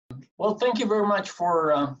Well, thank you very much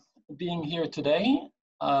for being here today.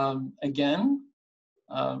 Again,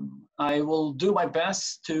 I will do my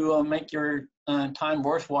best to make your time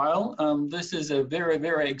worthwhile. This is a very,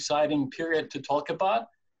 very exciting period to talk about.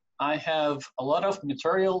 I have a lot of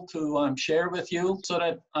material to share with you so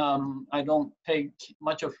that I don't take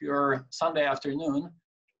much of your Sunday afternoon.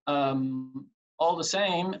 All the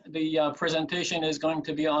same, the presentation is going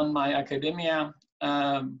to be on my academia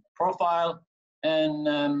profile.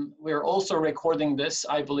 And we're also recording this,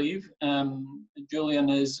 I believe. Julian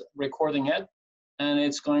is recording it, and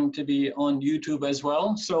it's going to be on YouTube as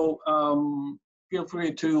well. So feel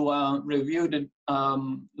free to review the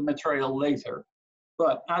material later.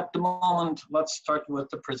 But at the moment, let's start with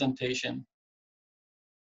the presentation.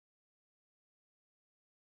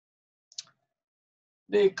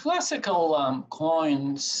 The classical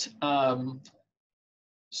coins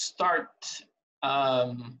start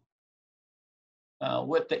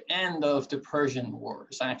with the end of the Persian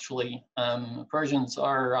Wars. Actually, Persians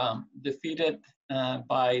are defeated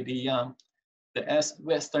by the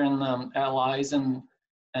Western allies, and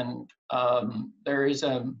there is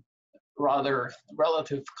a rather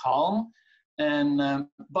relative calm. And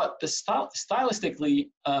but the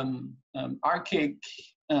stylistically archaic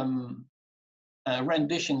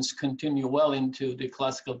renditions continue well into the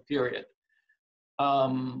classical period.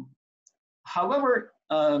 However,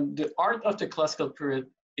 the art of the classical period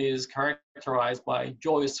is characterized by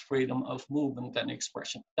joyous freedom of movement and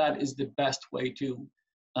expression. That is the best way to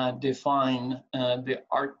define the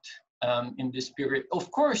art in this period.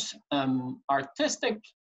 Of course, artistic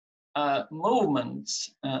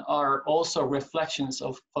movements are also reflections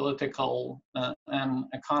of political and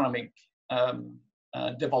economic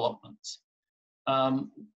developments.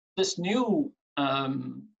 This new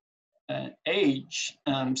age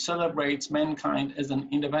celebrates mankind as an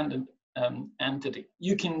independent entity.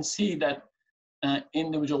 You can see that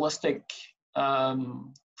individualistic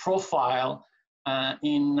profile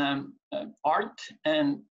in art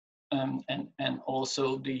and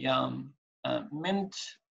also the mint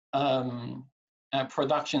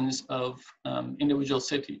productions of individual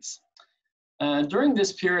cities. During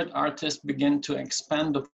this period, artists began to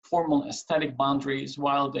expand the formal aesthetic boundaries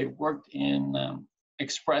while they worked in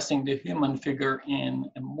expressing the human figure in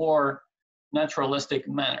a more naturalistic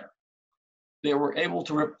manner. They were able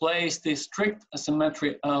to replace the strict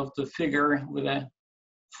asymmetry of the figure with a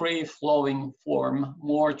free-flowing form,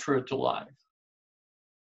 more true to life.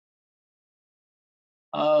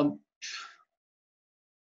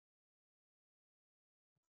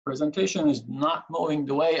 Presentation is not moving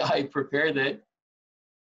the way I prepared it,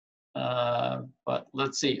 but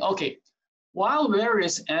let's see. Okay. While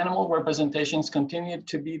various animal representations continued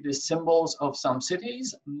to be the symbols of some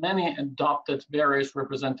cities, many adopted various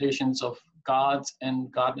representations of gods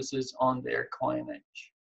and goddesses on their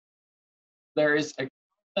coinage. There is a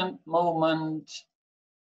constant movement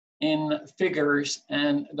in figures,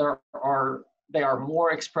 and they are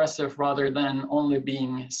more expressive rather than only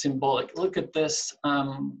being symbolic. Look at this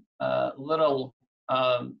little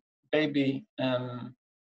baby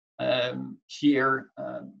here.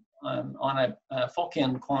 On a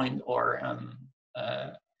Phocian coin, or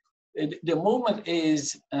the movement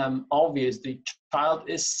is obvious. The child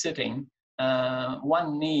is sitting,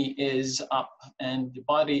 one knee is up, and the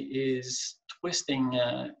body is twisting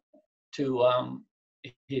to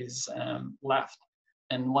his left,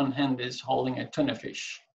 and one hand is holding a tuna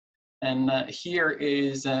fish. And here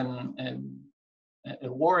is a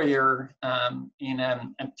warrior in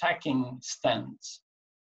an attacking stance.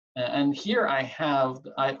 And here I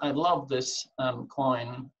love this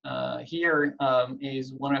coin. Here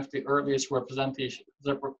is one of the earliest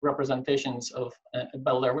representations of a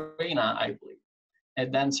ballerina, I believe, a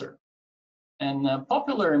dancer. And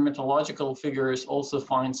popular mythological figures also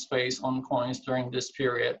find space on coins during this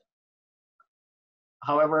period.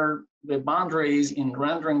 However, the boundaries in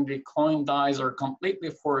rendering the coin dies are completely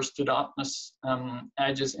forced to the utmost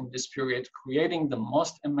edges in this period, creating the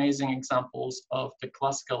most amazing examples of the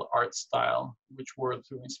classical art style, which were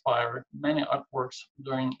to inspire many artworks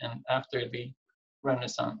during and after the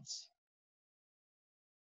Renaissance.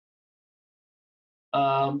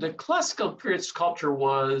 The classical period sculptor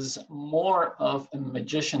was more of a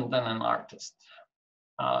magician than an artist.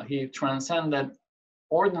 He transcended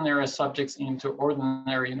ordinary subjects into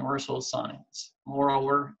ordinary universal signs.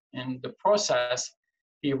 Moreover, in the process,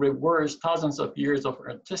 he reversed thousands of years of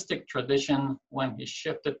artistic tradition when he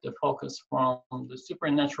shifted the focus from the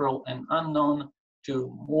supernatural and unknown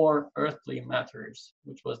to more earthly matters,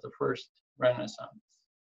 which was the first Renaissance.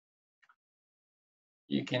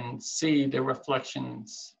 You can see the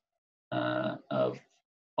reflections of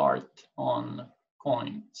art on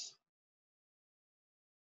coins.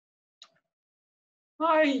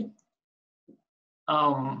 I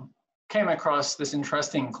came across this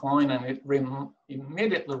interesting coin, and it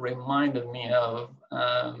immediately reminded me of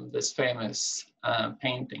this famous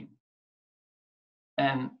painting.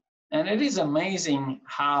 And it is amazing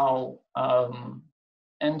how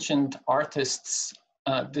ancient artists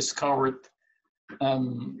discovered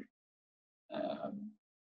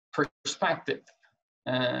perspective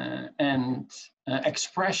and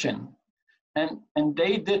expression. And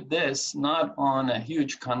they did this not on a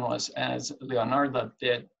huge canvas as Leonardo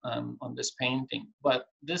did on this painting, but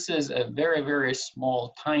this is a very, very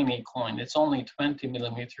small, tiny coin. It's only 20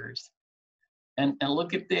 millimeters. And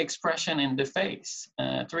look at the expression in the face.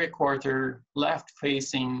 3/4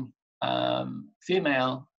 left-facing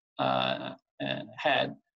female head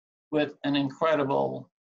with an incredible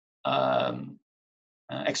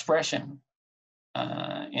expression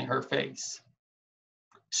in her face.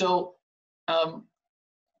 So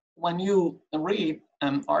when you read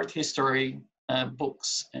art history books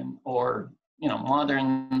or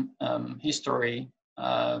modern history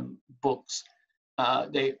books,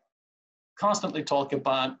 they constantly talk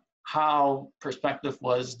about how perspective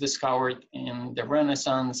was discovered in the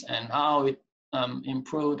Renaissance and how it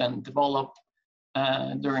improved and developed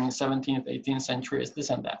during 17th, 18th centuries, this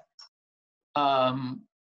and that.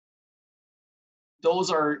 Those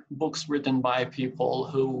are books written by people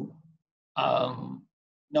who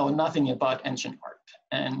know nothing about ancient art.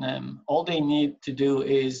 And all they need to do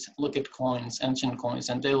is look at coins, ancient coins,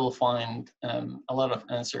 and they will find a lot of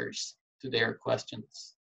answers to their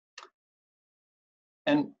questions.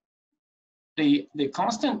 And the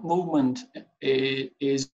constant movement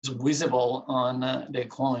is visible on the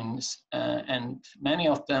coins, and many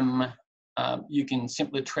of them you can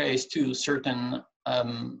simply trace to certain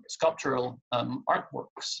sculptural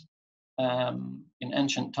artworks in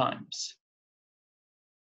ancient times.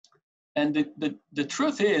 And the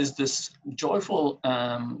truth is, these joyful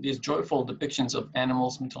depictions of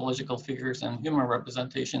animals, mythological figures, and human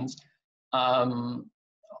representations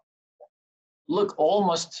look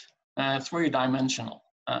almost three-dimensional.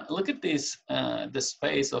 Look at this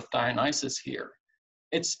face of Dionysus here.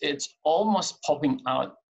 It's almost popping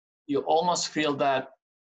out. You almost feel that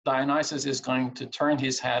Dionysus is going to turn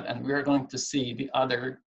his head, and we're going to see the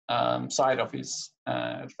other side of his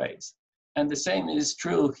face. And the same is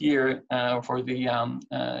true here for the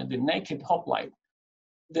naked hoplite.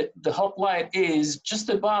 The hoplite is just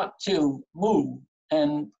about to move,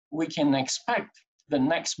 and we can expect the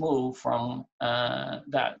next move from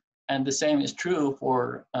that. And the same is true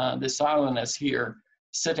for the Silenus here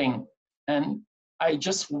sitting. And I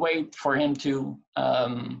just wait for him to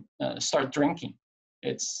start drinking.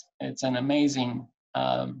 It's an amazing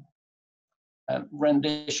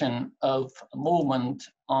rendition of movement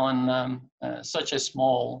on such a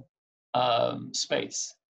small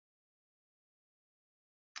space.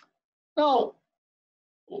 Now,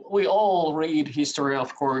 we all read history,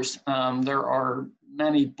 of course. There are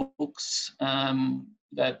many books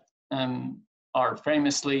that are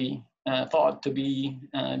famously thought to be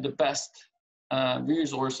the best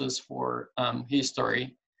resources for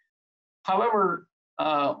history. However,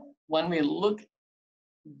 when we look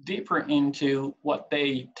deeper into what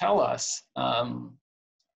they tell us,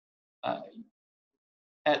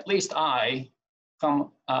 at least I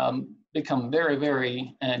become very,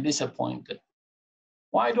 very disappointed.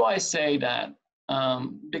 Why do I say that?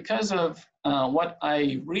 Because of what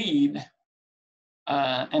I read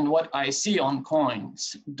and what I see on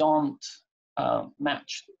coins don't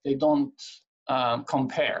match. They don't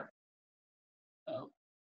compare.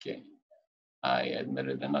 Okay, I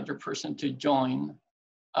admitted another person to join.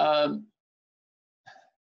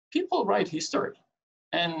 People write history.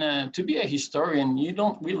 And to be a historian, you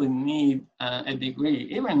don't really need a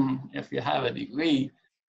degree. Even if you have a degree,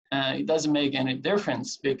 it doesn't make any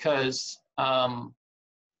difference, because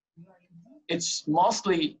it's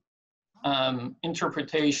mostly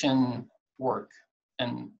interpretation work.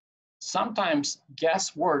 And sometimes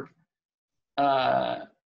guesswork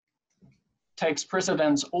takes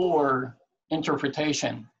precedence over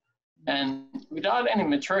interpretation. And without any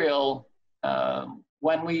material,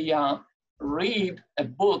 when we read a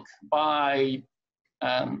book by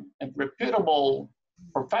a reputable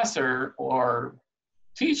professor or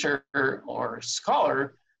teacher or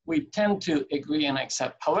scholar, we tend to agree and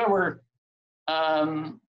accept. However,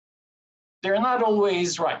 they're not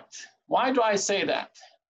always right. Why do I say that?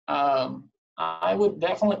 I would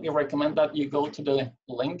definitely recommend that you go to the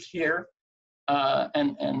link here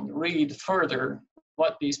and read further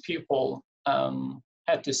what these people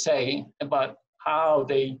had to say about how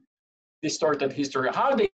they distorted history,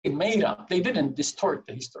 how they made up, they didn't distort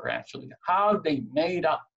the history actually, how they made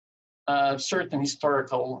up certain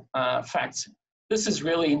historical facts. This is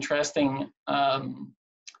really interesting.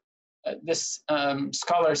 This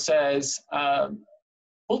scholar says,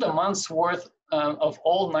 pulled a month's worth of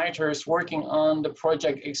all-nighters working on the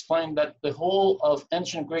project explained that the whole of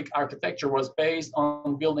ancient Greek architecture was based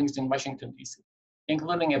on buildings in Washington, D.C.,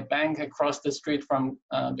 including a bank across the street from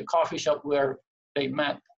the coffee shop where they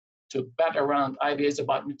met to bat around ideas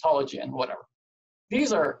about mythology and whatever.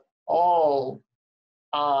 These are all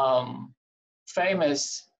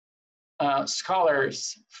famous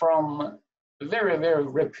scholars from very, very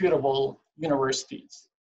reputable universities.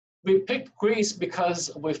 We picked Greece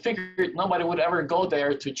because we figured nobody would ever go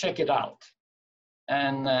there to check it out.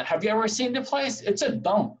 And have you ever seen the place? It's a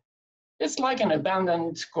dump. It's like an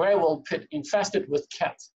abandoned gravel pit infested with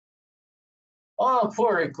cats. Oh,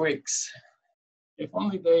 poor Greeks. If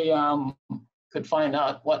only they could find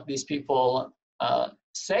out what these people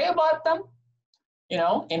say about them, you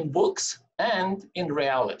know, in books and in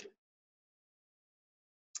reality.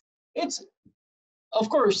 It's, of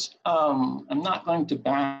course, I'm not going to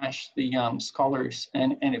bash the scholars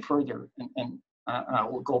any further, and I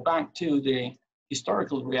will go back to the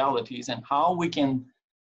historical realities and how we can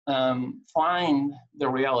find the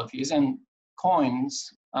realities, and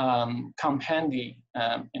coins come handy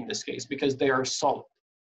in this case because they are solid.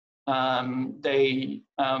 They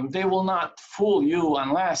will not fool you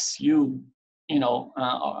unless you know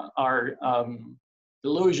are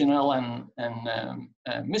delusional and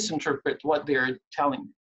misinterpret what they're telling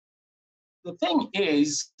you. The thing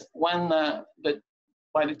is, when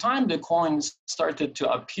by the time the coins started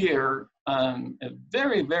to appear, a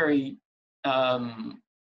very, very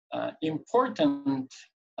important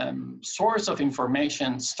source of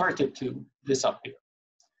information started to disappear.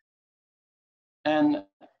 And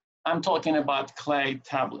I'm talking about clay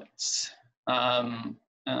tablets.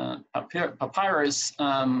 Papyrus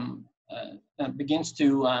begins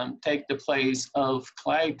to take the place of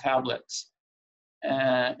clay tablets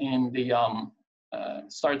in the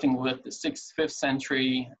starting with the 6th, 5th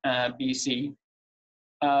century BC.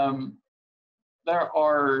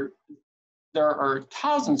 There are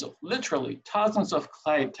thousands of, literally thousands of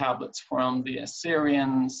clay tablets from the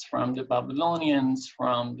Assyrians, from the Babylonians,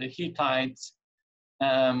 from the Hittites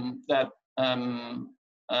that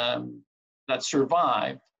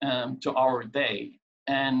survived to our day.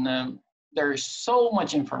 And there's so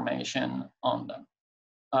much information on them.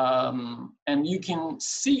 And you can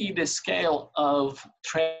see the scale of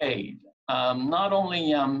trade, not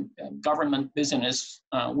only government business,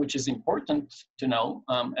 which is important to know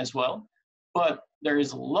as well, but there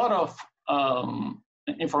is a lot of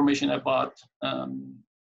information about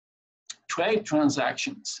trade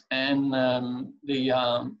transactions and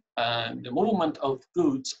the movement of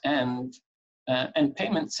goods and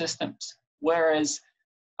payment systems. Whereas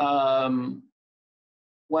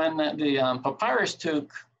when the papyrus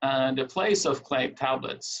took the place of clay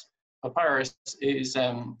tablets, papyrus is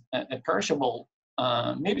a perishable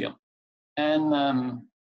medium, and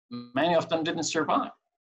many of them didn't survive.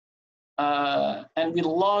 And we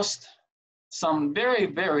lost some very,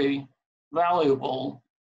 very valuable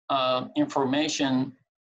information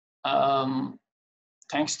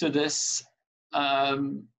thanks to this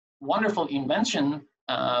wonderful invention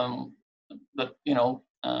that, you know,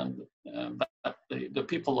 that the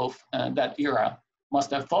people of that era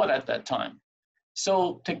must have thought at that time.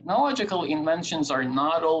 So technological inventions are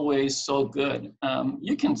not always so good.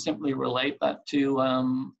 You can simply relate that to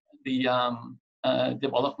the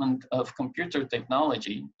development of computer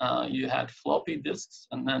technology. You had floppy disks,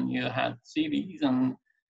 and then you had CDs, and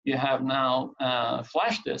you have now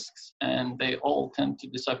flash disks, and they all tend to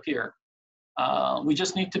disappear. We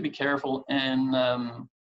just need to be careful and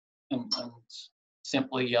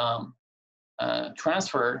simply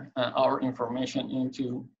transfer our information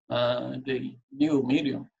into the new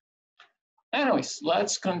medium. Anyways,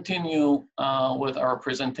 let's continue with our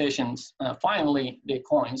presentations. Finally, the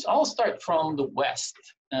coins. I'll start from the West,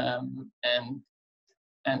 and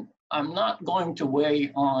I'm not going to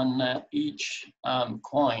weigh on each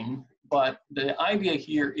coin, but the idea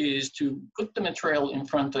here is to put the material in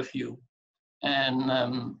front of you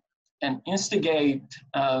and instigate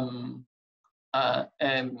a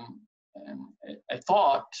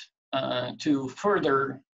thought to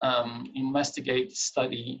further investigate,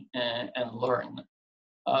 study, and learn.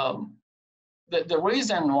 The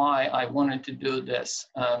reason why I wanted to do this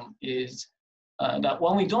is that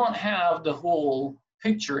when we don't have the whole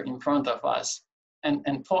picture in front of us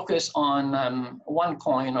and focus on one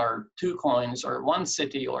coin or two coins or one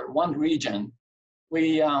city or one region,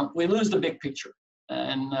 we lose the big picture,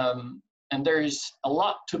 and there's a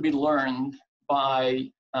lot to be learned by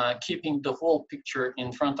keeping the whole picture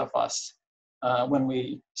in front of us when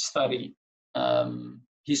we study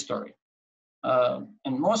history.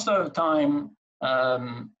 And most of the time,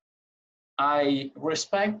 I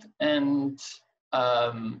respect and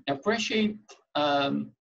appreciate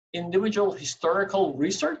individual historical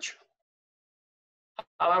research.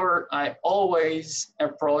 However, I always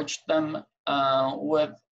approach them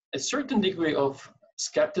with a certain degree of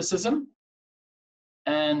skepticism,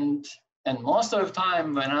 and most of the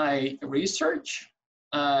time when I research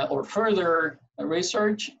or further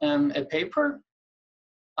research a paper,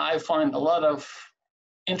 I find a lot of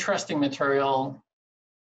interesting material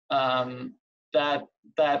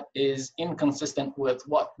that is inconsistent with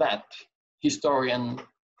what that historian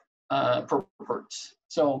purports.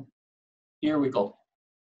 So here we go.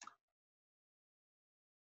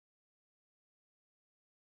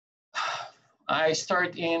 I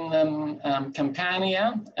start in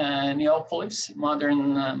Campania, Neapolis,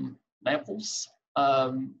 modern Naples.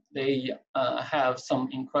 They have some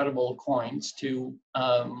incredible coins to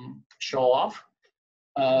show off.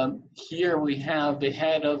 Here we have the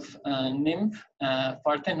head of nymph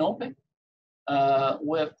Partenope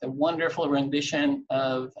with a wonderful rendition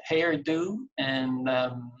of hairdo and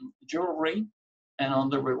jewelry. And on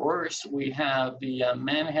the reverse, we have the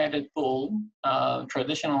man-headed bull,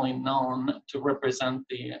 traditionally known to represent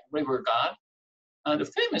the river god. The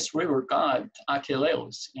famous river god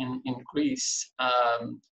Achilleus in Greece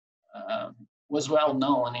was well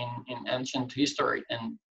known in ancient history,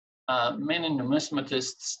 and many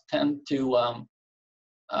numismatists tend to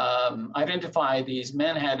identify these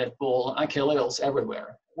man-headed bull Achilleus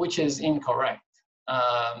everywhere, which is incorrect.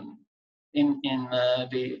 In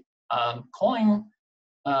the coin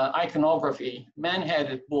iconography,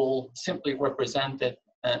 man-headed bull simply represented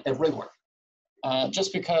a river.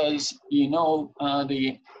 Just because you know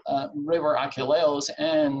the river Achilleus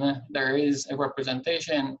and there is a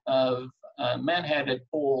representation of man-headed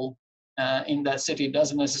bull in that city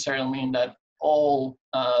doesn't necessarily mean that all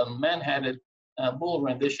man-headed bull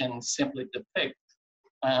renditions simply depict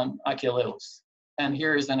Achilleus. And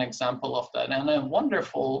here is an example of that, and a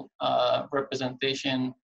wonderful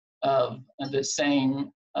representation of the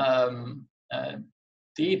same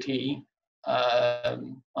deity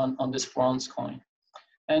on this bronze coin.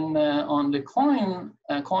 And on the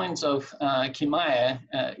coins of Chimae,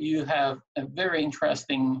 you have a very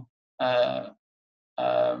interesting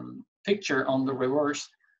picture on the reverse.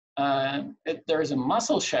 There is a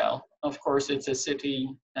mussel shell. Of course, it's a city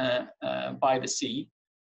by the sea.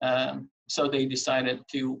 So they decided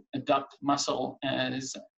to adopt mussel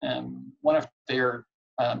as one of their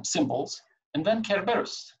symbols. And then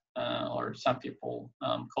Kerberos, or some people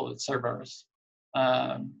call it Cerberus,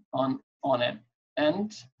 on it.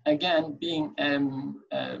 And again, being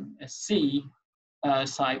a sea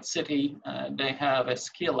side city, they have a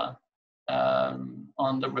scylla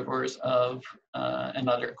on the reverse of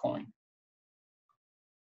another coin.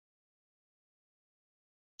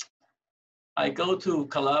 I go to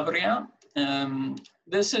Calabria.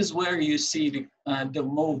 This is where you see the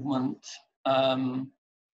movement.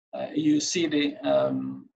 You see the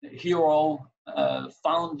hero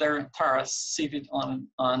founder Taras seated on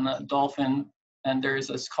a dolphin, and there is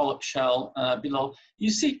a scallop shell below.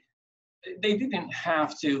 You see, they didn't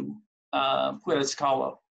have to put a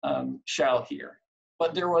scallop shell here,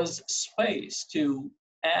 but there was space to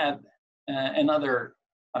add another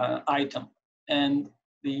item, and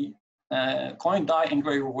the coin die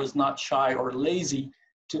engraver was not shy or lazy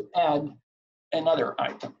to add another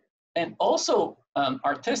item. And also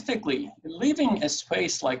artistically, leaving a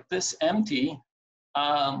space like this empty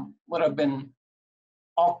would have been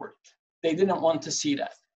awkward. They didn't want to see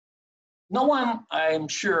that. No one, I'm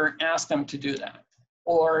sure, asked them to do that,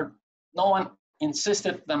 or no one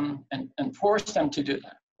insisted them and forced them to do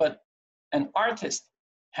that. But an artist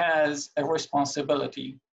has a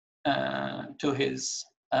responsibility to his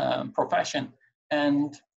profession,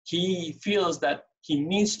 and he feels that he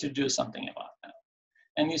needs to do something about that.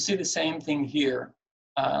 And you see the same thing here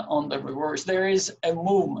on the reverse. There is a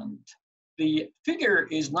movement. The figure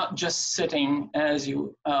is not just sitting as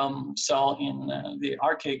you saw in the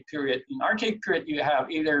archaic period. In archaic period, you have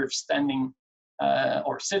either standing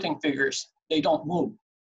or sitting figures. They don't move.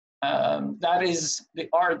 That is the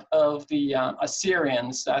art of the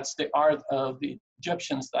Assyrians. That's the art of the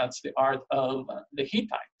Egyptians. That's the art of the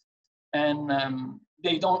Hittites. And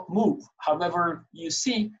they don't move. However, you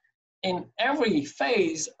see in every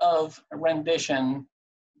phase of rendition,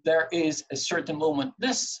 there is a certain movement.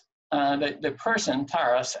 This the person,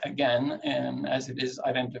 Taras, again, as it is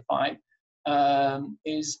identified,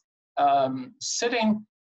 is sitting,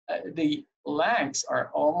 the legs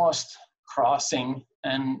are almost crossing,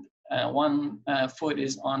 and one foot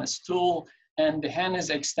is on a stool, and the hand is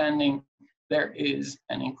extending. There is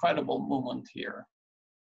an incredible movement here.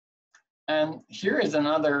 And here is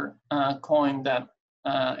another coin that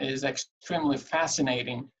is extremely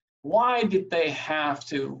fascinating. Why did they have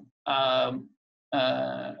to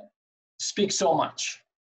speak so much?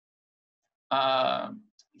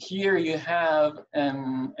 Here you have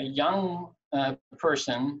a young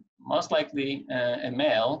person, most likely a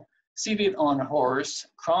male, seated on a horse,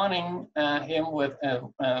 crowning him with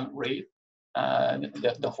a wreath,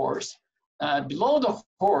 the horse. Below the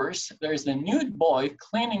horse, there's a nude boy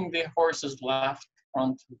cleaning the horse's left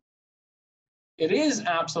front. It is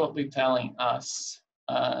absolutely telling us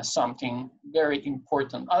something very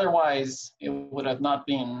important. Otherwise, it would have not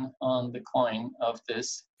been on the coin of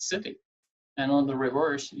this city. And on the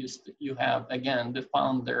reverse, you have, again, the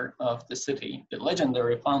founder of the city, the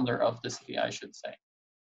legendary founder of the city, I should say.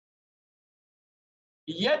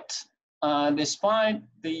 Yet, despite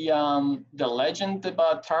the legend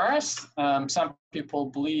about Taras, some people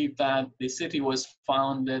believe that the city was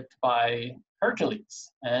founded by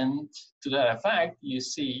Hercules. And to that effect, you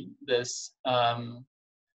see this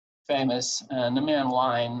famous Nemean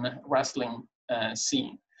line wrestling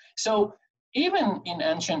scene. So even in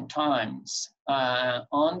ancient times,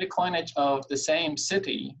 on the coinage of the same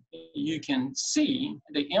city, you can see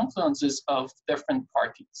the influences of different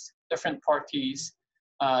parties. Different parties,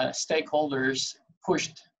 stakeholders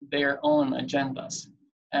pushed their own agendas.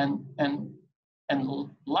 And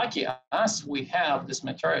lucky us, we have this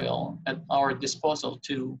material at our disposal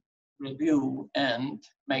to review and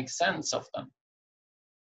make sense of them.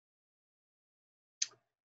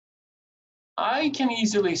 I can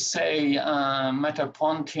easily say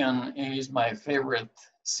Metapontion is my favorite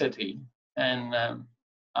city, and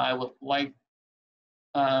I would like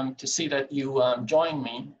to see that you join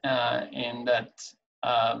me in that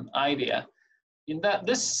idea. In that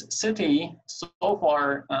this city so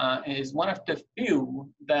far is one of the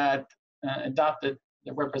few that adopted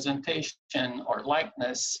the representation or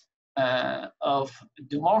likeness of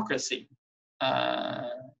democracy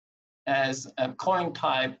as a coin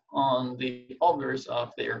type on the obverse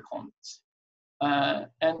of their coins.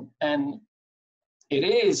 And it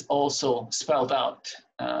is also spelled out.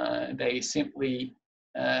 They simply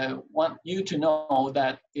want you to know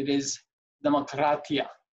that it is Demokratia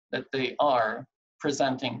that they are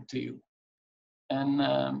presenting to you. And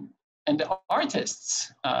the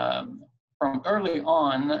artists from early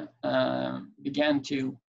on began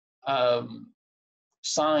to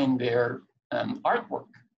sign their artwork.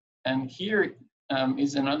 And here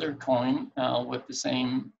is another coin with the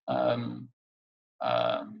same,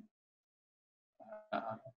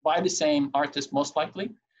 by the same artist most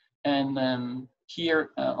likely. And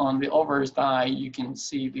here on the obverse die, you can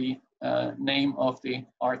see the name of the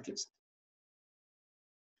artist.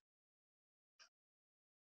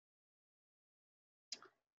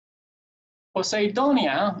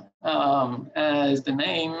 Poseidonia, as the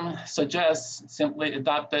name suggests, simply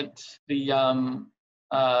adopted the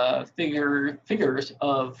figures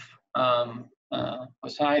of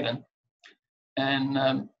Poseidon.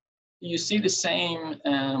 And you see the same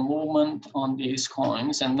movement on these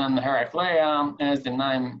coins. And then Heraclea, as the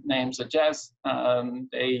name suggests,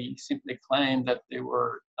 they simply claim that they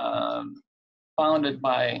were founded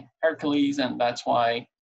by Hercules, and that's why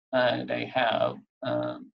they have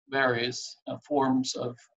various forms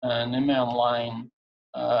of Nemean line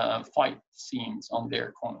fight scenes on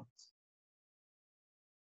their coins.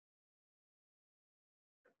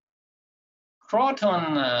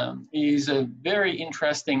 Croton is a very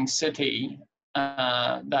interesting city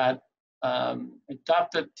that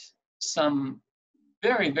adopted some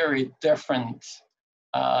very, very different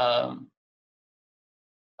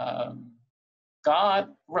god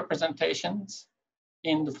representations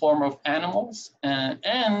in the form of animals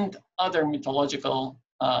and other mythological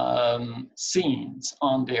scenes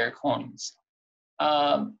on their coins.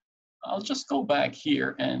 I'll just go back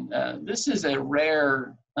here, and this is a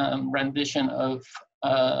rare rendition of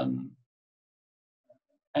an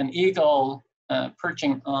eagle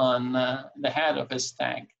perching on the head of a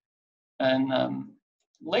stag. And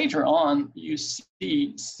later on, you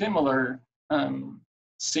see similar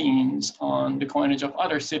scenes on the coinage of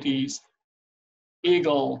other cities,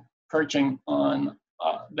 eagle perching on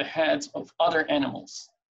the heads of other animals.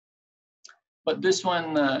 But this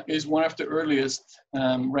one is one of the earliest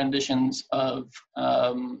renditions of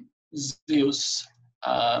Zeus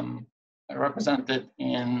represented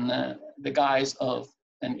in the guise of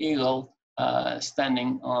an eagle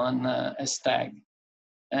standing on a stag.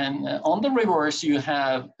 And on the reverse, you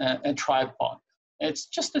have a tripod. It's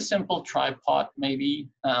just a simple tripod, maybe.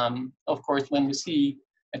 Of course, when we see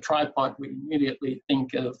a tripod, we immediately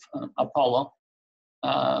think of Apollo,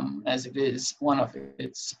 as it is one of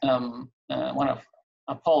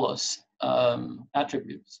Apollo's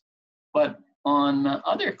attributes. But on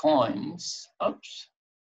other coins, oops,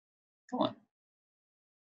 come on.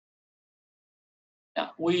 Yeah,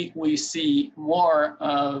 we see more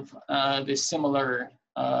of the similar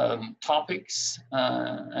topics.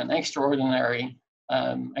 An extraordinary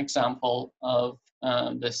example of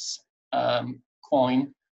this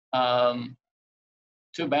coin.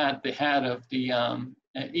 Too bad the head of the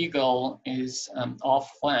eagle is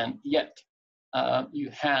off plan. Yet you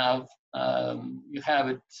have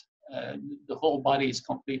it. The whole body is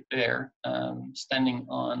complete there, standing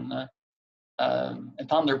on a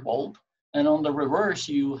thunderbolt. And on the reverse,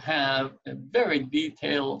 you have a very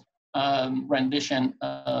detailed rendition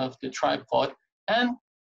of the tripod. And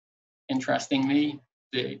interestingly,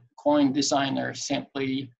 the coin designer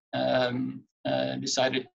simply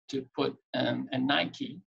decided to put a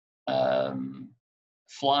Nike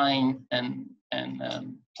flying and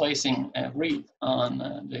placing a wreath on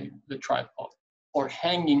the tripod, or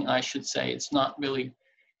hanging, I should say. It's not really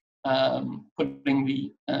putting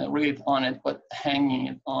the wreath on it, but hanging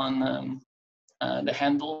it on the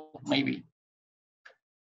handle, maybe.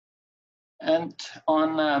 And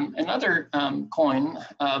on another coin,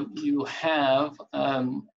 you have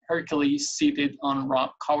Hercules seated on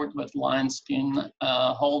rock covered with lion skin,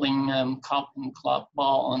 holding cup and club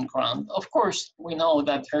ball on ground. Of course, we know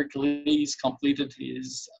that Hercules completed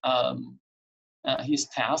his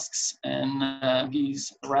tasks, and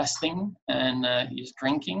he's resting, and he's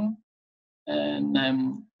drinking. And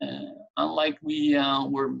unlike we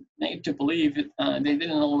were made to believe, they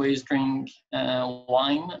didn't always drink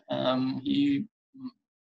wine. He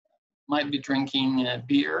might be drinking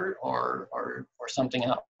beer or something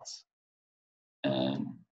else.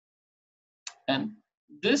 And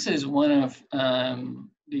this is one of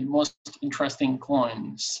the most interesting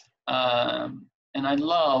coins. And I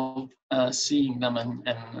love seeing them and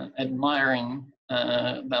admiring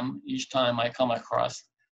them each time I come across.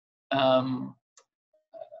 On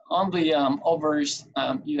the obverse,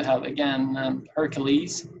 you have again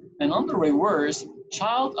Hercules, and on the reverse,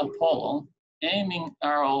 child Apollo aiming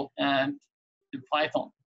arrow at the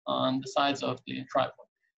python on the sides of the tripod.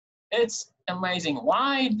 It's amazing.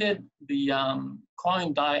 Why did the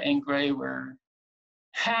coin die engraver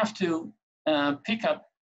have to pick up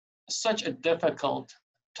such a difficult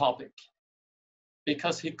topic?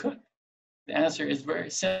 Because he could. The answer is very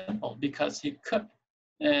simple, because he could.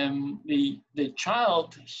 The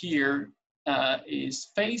child here is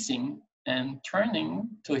facing and turning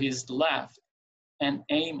to his left and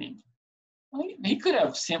aiming. He could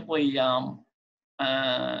have simply done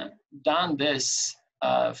this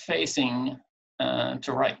facing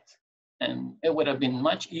to right, and it would have been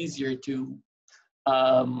much easier to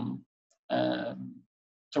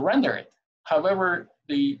render it. However,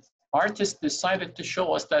 the artist decided to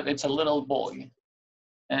show us that it's a little boy,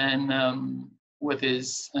 and with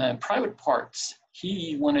his private parts,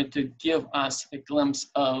 he wanted to give us a glimpse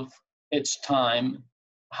of its time,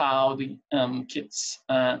 how the kids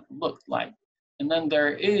looked like. And then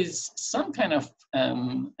there is some kind of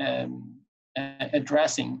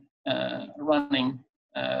dressing running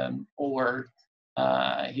over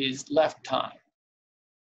his left thigh.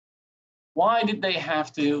 Why did they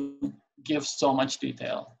have to give so much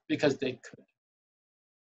detail? Because they could.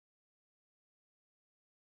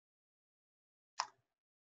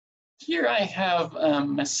 Here I have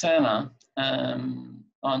Messana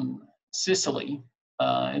on Sicily.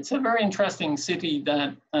 It's a very interesting city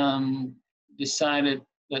that decided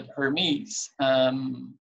that Hermes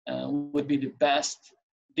would be the best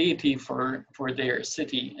deity for their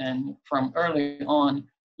city. And from early on,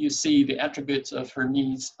 you see the attributes of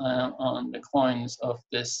Hermes on the coins of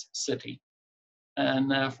this city.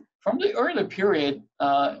 And from the early period,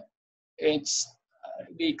 it's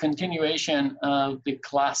the continuation of the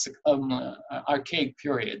classic archaic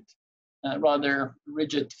period, rather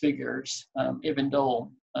rigid figures, even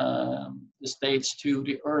though this dates to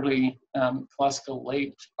the early classical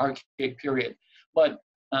late archaic period. But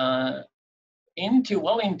into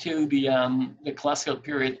the classical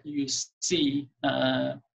period, you see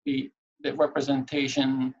the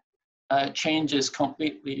representation changes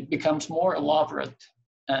completely, becomes more elaborate,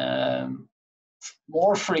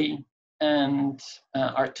 more free, and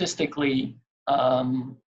artistically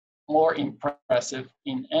more impressive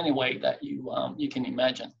in any way that you can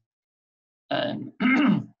imagine. And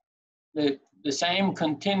the same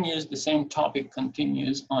continues, the same topic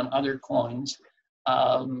continues on other coins.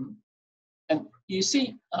 And you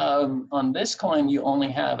see, on this coin, you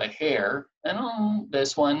only have a hare, and on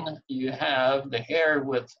this one, you have the hare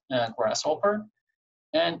with grasshopper,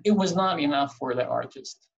 and it was not enough for the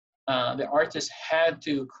artist. The artist had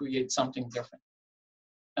to create something different.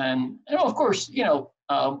 And of course,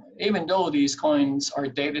 even though these coins are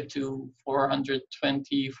dated to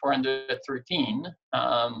 420, 413,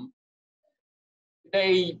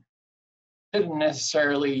 they didn't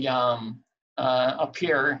necessarily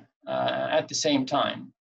appear at the same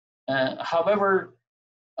time. However,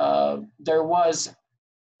 there was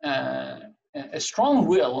a strong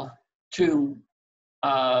will to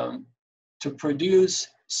produce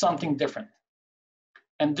something different.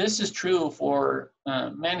 And this is true for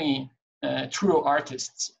many true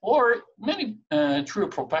artists or many true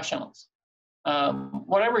professionals.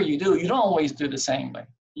 Whatever you do, you don't always do the same way.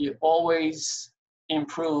 You always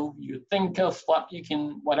improve. You think of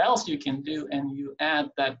what else you can do, and you add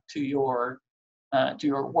that to your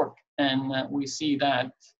work. And we see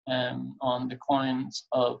that on the coins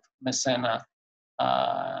of Messena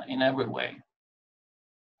in every way.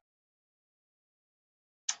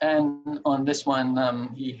 And on this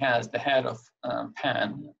one, he has the head of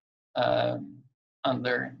Pan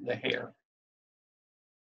under the hair.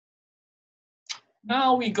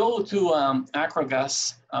 Now we go to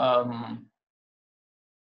Acrogas.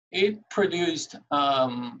 It produced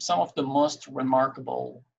some of the most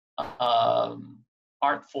remarkable,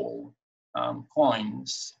 artful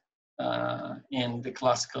coins in the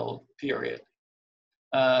classical period.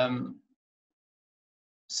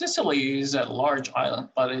 Sicily is a large island,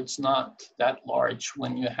 but it's not that large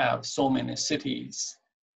when you have so many cities.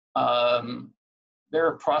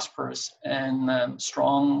 They're prosperous and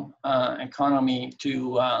strong economy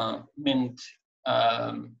to mint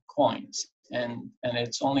coins, and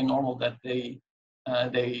it's only normal that they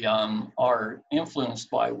are influenced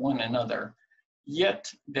by one another. Yet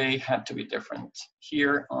they had to be different.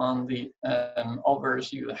 Here on the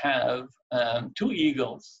obverse, you have two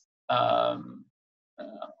eagles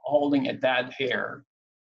holding a dead hare.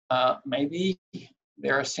 Maybe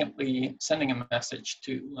they're simply sending a message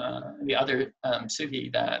to the other city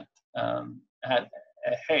that had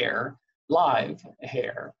a hare, live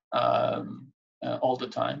hare, all the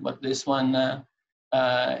time. But this one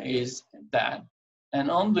is dead. And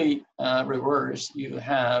on the reverse, you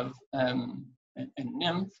have a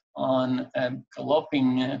nymph on a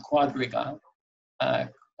galloping quadriga.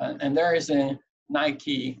 And there is a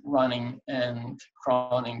Nike running and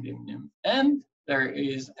crowning the nymph. And there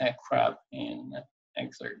is a crab in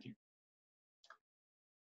exergy.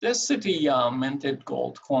 This city minted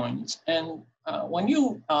gold coins. And when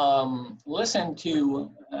you listen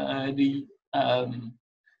to the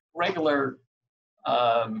regular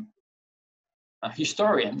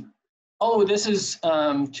historian, oh, this is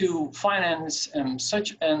to finance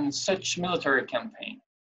such and such military campaign,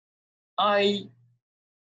 I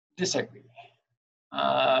disagree.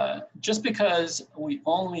 Just because we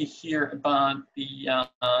only hear about the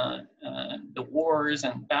wars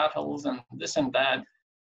and battles and this and that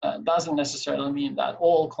doesn't necessarily mean that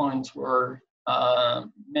all coins were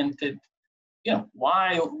minted.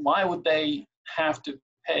 Why would they have to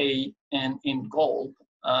pay in gold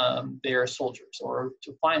their soldiers or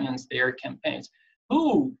to finance their campaigns?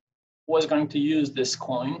 Who was going to use this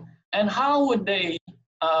coin, and how would they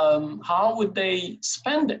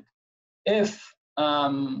spend it if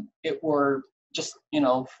it were just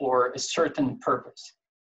for a certain purpose?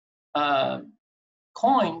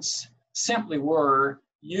 Coins simply were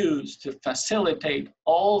used to facilitate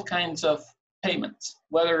all kinds of payments,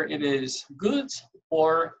 whether it is goods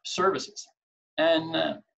or services.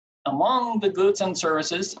 And among the goods and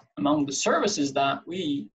services, among the services that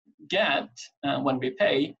we get when we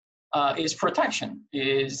pay is protection,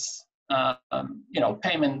 is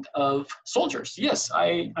payment of soldiers. Yes,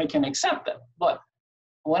 I can accept that. But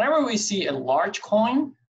whenever we see a large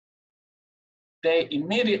coin, they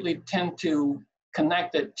immediately tend to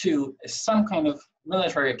connect it to some kind of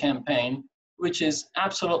military campaign, which is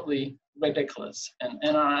absolutely ridiculous and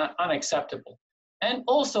unacceptable. And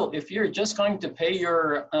also, if you're just going to pay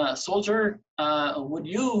your soldier, would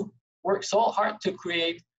you work so hard to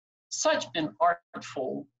create such an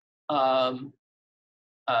artful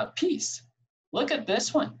piece? Look at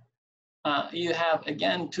this one. You have,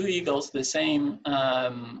 again, two eagles, the same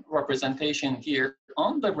representation here.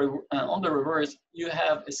 On the reverse, you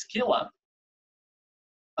have a Scylla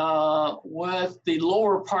with the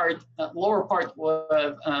lower part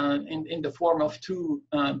with, in the form of two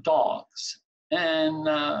dogs, and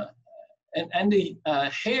the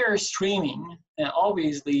hair streaming,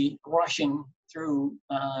 obviously rushing through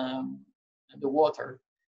the water.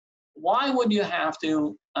 Why would you have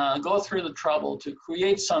to go through the trouble to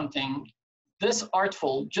create something this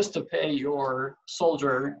artful just to pay your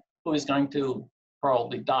soldier who is going to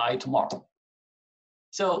probably die tomorrow?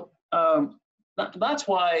 So that's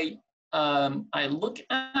why I look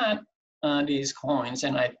at these coins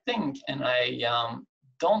and I think, and I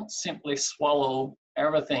don't simply swallow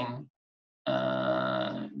everything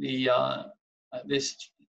these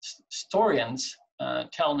historians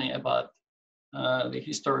tell me about the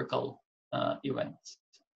historical events.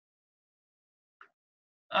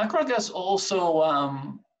 Acrogas also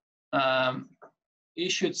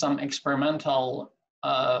issued some experimental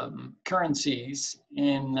currencies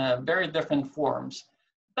in very different forms.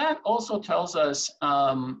 That also tells us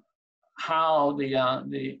how the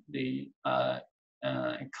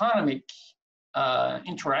economic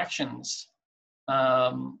interactions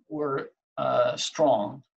were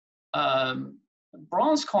strong.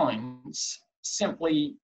 Bronze coins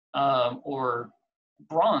simply, or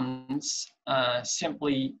bronze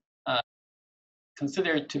simply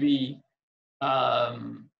considered to be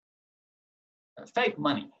fake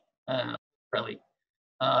money, really,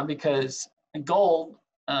 because gold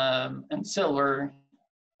and silver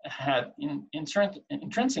had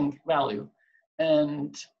intrinsic value,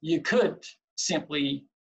 and you could simply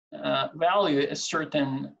value a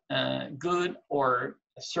certain good or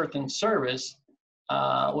a certain service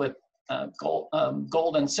with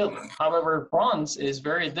gold and silver. However, bronze is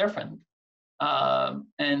very different,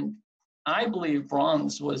 and I believe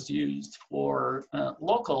bronze was used for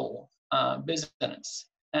local business,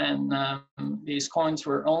 and these coins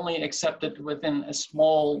were only accepted within a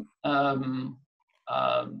small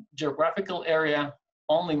geographical area,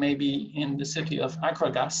 only maybe in the city of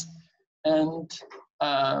Acrogas, and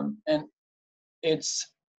its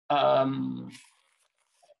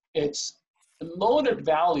loaded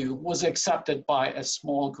value was accepted by a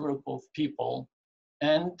small group of people,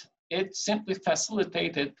 and it simply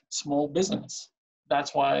facilitated small business.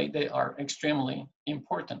 That's why they are extremely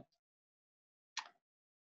important.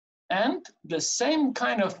 And the same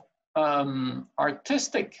kind of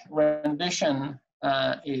artistic rendition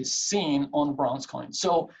is seen on bronze coins.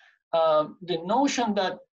 So the notion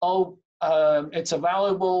that, oh, it's a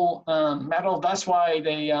valuable metal, that's why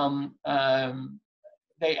they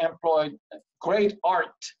employed great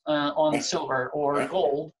art on silver or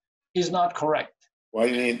gold, is not correct. What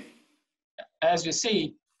do you mean? As you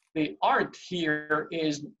see, the art here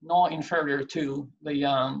is no inferior to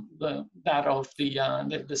that of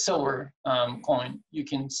the silver coin. You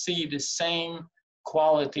can see the same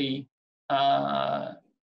quality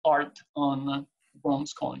art on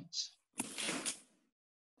bronze coins.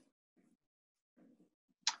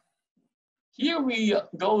 Here we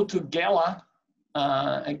go to Gela,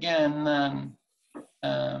 again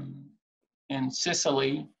in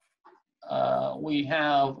Sicily. We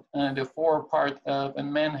have the forepart of a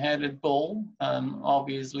man-headed bull,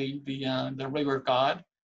 obviously the river god.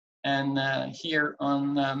 And here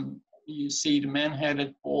on you see the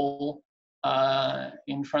man-headed bull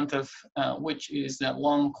in front of which is a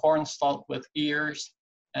long corn stalk with ears,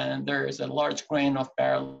 and there is a large grain of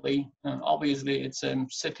barley. And obviously, it's a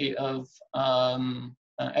city of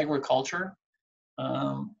agriculture.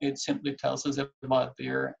 It simply tells us about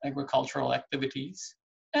their agricultural activities.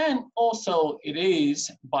 And also, it is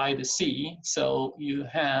by the sea, so you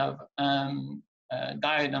have a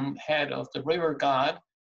diadem head of the river god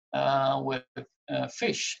with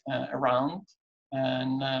fish around,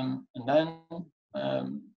 and then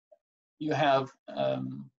you have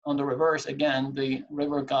on the reverse again the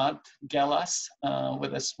river god Gelas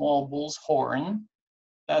with a small bull's horn.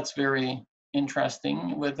 That's very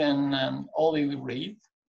interesting within olive wreath.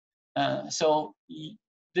 So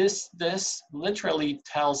this literally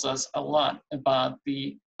tells us a lot about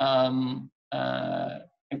the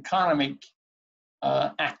economic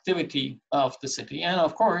activity of the city, and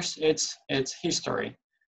of course its history,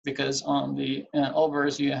 because on the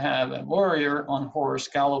obverse you have a warrior on horse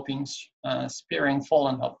galloping, spearing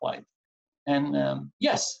fallen hoplite. And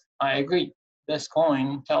yes, I agree, this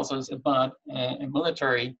coin tells us about a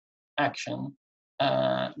military action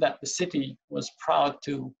that the city was proud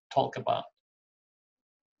to talk about.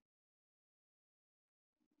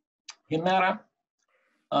 Himera,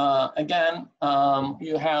 again,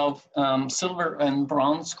 you have silver and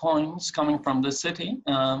bronze coins coming from the city.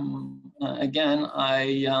 Again,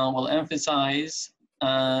 I will emphasize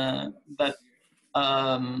that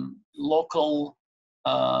local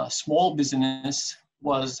small business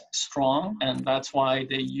was strong, and that's why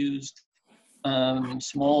they used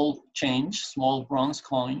small change, small bronze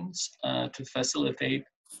coins to facilitate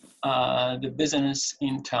the business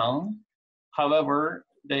in town. However,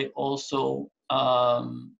 they also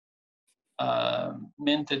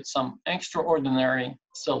minted some extraordinary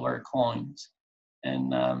silver coins,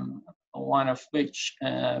 and one of which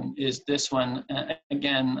is this one.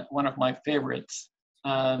 Again, one of my favorites.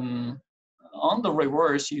 On the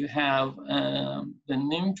reverse, you have the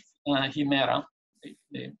nymph Himera,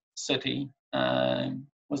 the city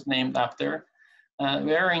was named after,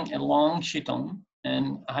 wearing a long chiton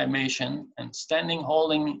and himation, and standing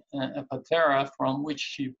holding a patera from which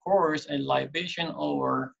she pours a libation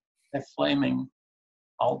over a flaming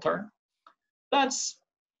altar. That's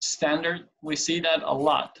standard. We see that a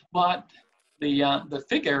lot, but the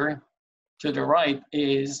figure to the right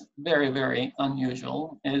is very, very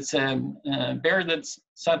unusual. It's a bearded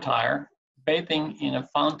satyr bathing in a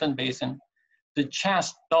fountain basin, the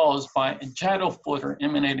chest dosed by a jet of water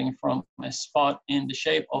emanating from a spot in the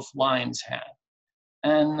shape of lion's head.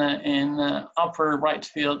 And in upper right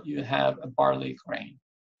field, you have a barley grain.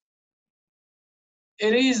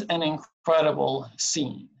 It is an incredible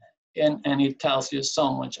scene, and it tells you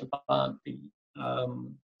so much about the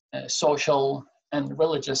social and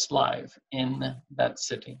religious life in that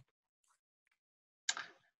city.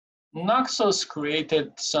 Naxos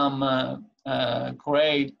created some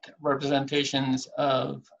great representations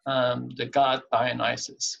of the god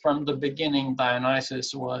Dionysus. From the beginning,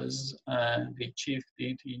 Dionysus was the chief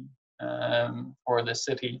deity for the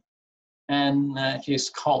city, and his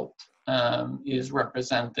cult is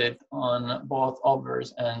represented on both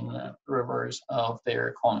obverse and reverse of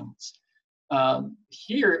their coins.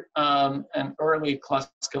 Here, an early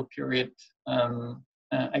classical period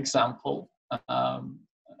example,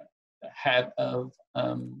 head of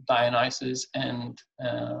Dionysus, and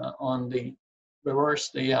on the reverse,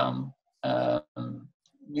 the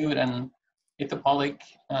nude and Ithopolic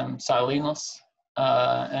Silenus,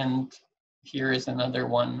 and here is another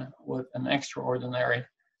one with an extraordinary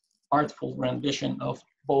artful rendition of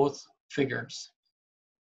both figures.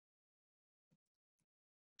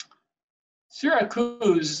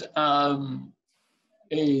 Syracuse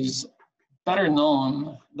is better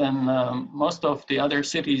known than most of the other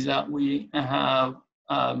cities that we have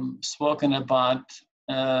spoken about,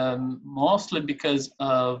 mostly because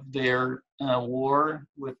of their war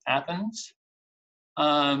with Athens.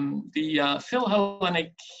 The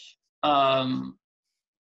Philhellenic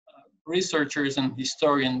researchers and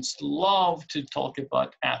historians love to talk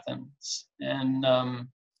about Athens, and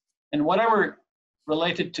whatever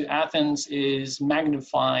related to Athens is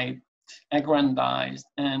magnified, aggrandized,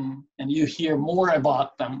 and you hear more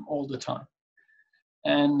about them all the time.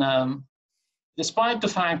 And despite the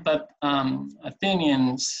fact that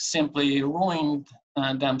Athenians simply ruined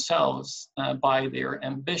themselves by their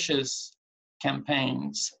ambitious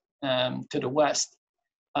campaigns to the west,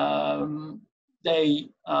 they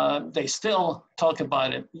still talk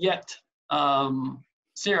about it. Yet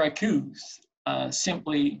Syracuse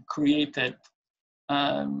simply created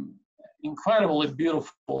incredibly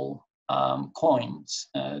beautiful coins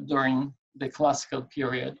during the classical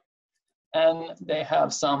period, and they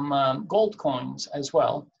have some gold coins as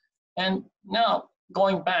well. And now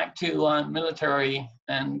going back to military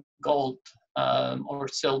and gold or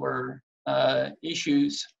silver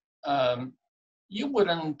issues, you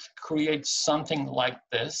wouldn't create something like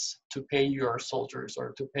this to pay your soldiers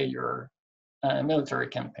or to pay your military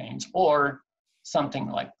campaigns, or something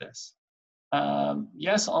like this.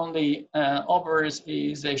 Yes, on the obverse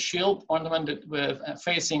is a shield ornamented with a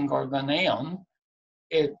facing Gorgoneon.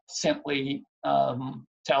 It simply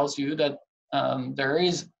tells you that there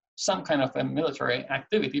is some kind of a military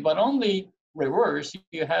activity, but on the reverse,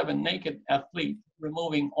 you have a naked athlete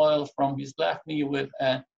removing oil from his left knee with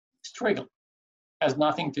a strigil. Has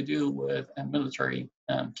nothing to do with a military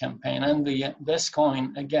campaign. And this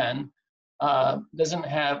coin, again, doesn't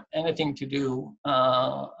have anything to do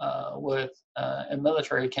with a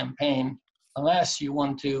military campaign, unless you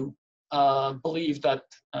want to believe that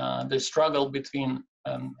the struggle between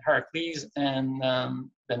Heracles and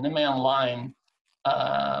the Nemean line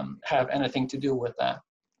have anything to do with that.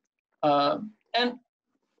 And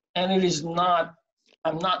it is not,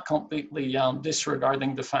 I'm not completely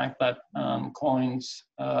disregarding the fact that coins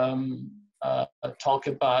talk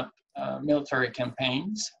about military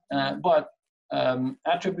campaigns, but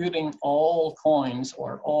attributing all coins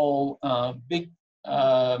or all big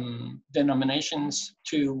denominations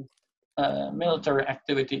to military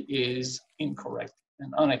activity is incorrect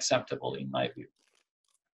and unacceptable in my view.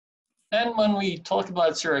 And when we talk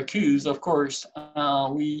about Syracuse, of course,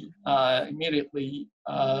 we immediately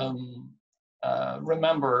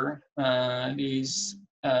remember these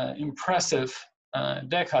impressive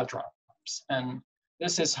decadrums. And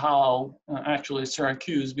this is how actually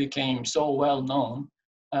Syracuse became so well known.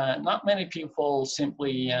 Not many people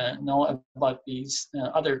simply know about these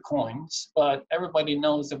other coins, but everybody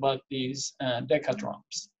knows about these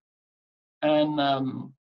decadrums.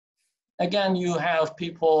 And again, you have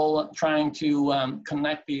people trying to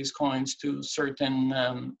connect these coins to certain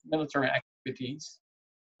military activities.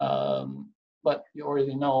 But you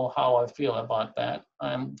already know how I feel about that.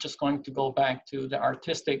 I'm just going to go back to the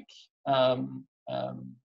artistic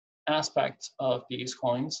aspects of these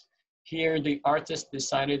coins. Here, the artist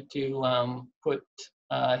decided to put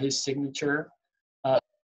his signature. I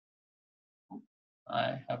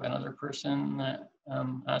have another person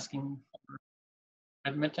asking for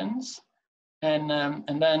admittance. And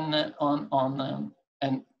then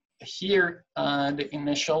and here the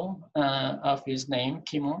initial of his name,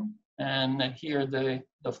 Kimon, and here the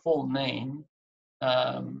full name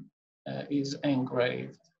is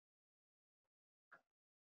engraved.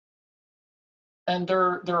 And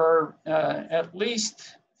there are at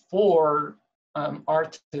least 4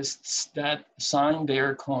 artists that signed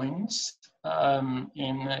their coins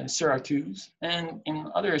in Syracuse, and in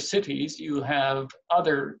other cities you have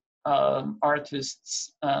other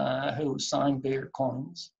artists who signed their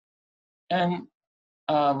coins. And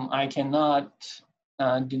I cannot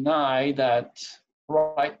deny that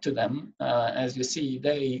right to them. As you see,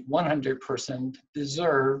 they 100%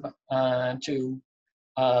 deserve to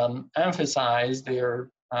emphasize their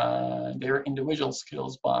individual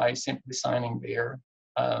skills by simply signing their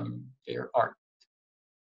art.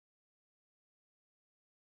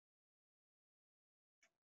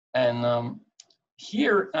 And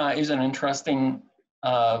here is an interesting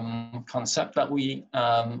concept that we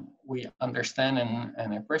understand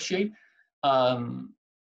and appreciate.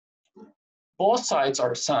 Both sides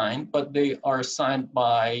are signed, but they are signed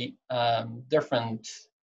by different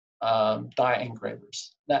die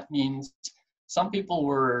engravers. That means some people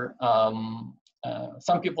were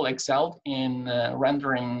some people excelled in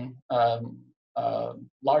rendering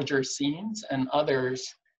larger scenes, and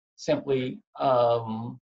others simply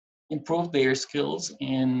improved their skills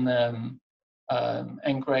in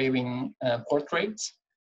engraving portraits.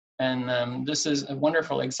 And this is a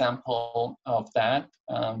wonderful example of that.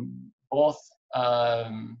 Both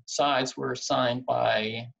sides were signed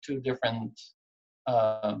by 2 different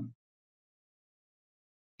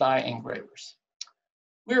die engravers.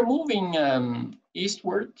 We're moving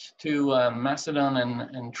eastward to Macedon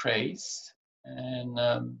and Thrace, and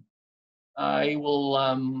I will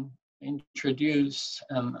introduce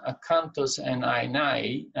Akanthos and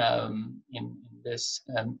Ainai in this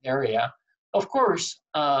area. Of course,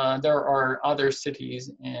 there are other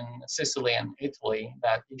cities in Sicily and Italy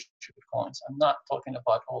that issued coins. I'm not talking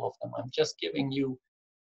about all of them. I'm just giving you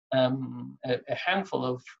a handful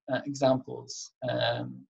of examples,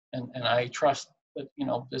 and I trust that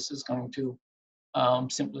this is going to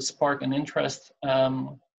simply spark an interest,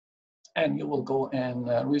 and you will go and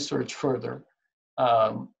research further.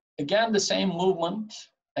 Again, the same movement.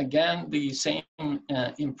 Again, the same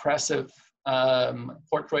impressive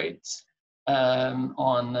portraits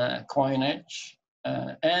on coinage,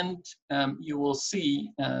 and you will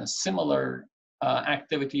see similar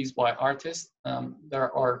activities by artists.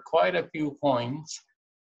 There are quite a few coins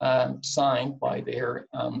signed by their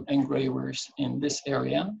engravers in this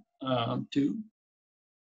area too.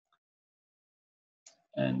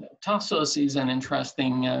 And Tassos is an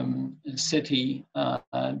interesting city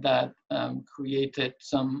that created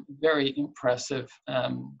some very impressive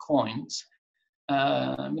coins.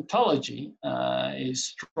 Mythology is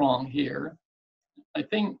strong here. I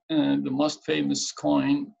think the most famous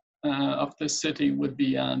coin of this city would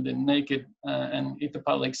be the naked and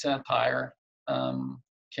ithopalic satyr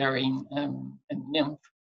carrying a nymph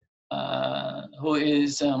who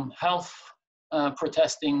is health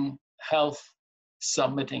protesting, health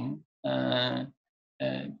submitting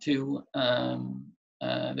to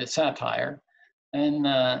the satire, and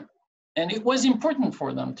it was important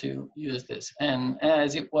for them to use this, and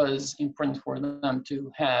as it was important for them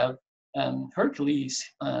to have Hercules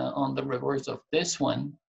on the reverse of this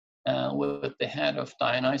one with the head of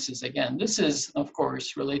Dionysus again. This is, of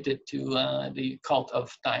course, related to the cult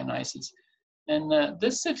of Dionysus. And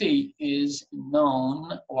this city is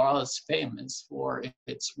known, or is famous, for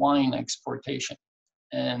its wine exportation.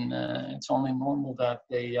 And it's only normal that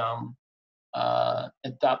they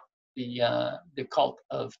adopt the cult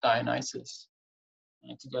of Dionysus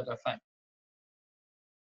to that effect.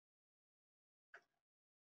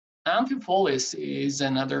 Amphipolis is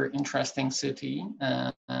another interesting city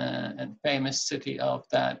and famous city of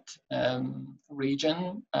that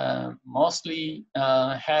region, mostly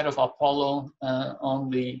head of Apollo on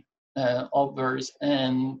the obverse,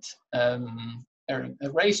 and a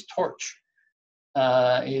raised torch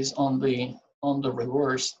is on the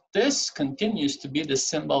reverse. This continues to be the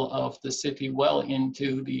symbol of the city well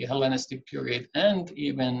into the Hellenistic period and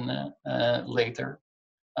even later.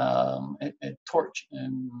 A torch,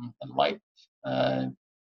 a light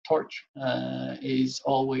torch is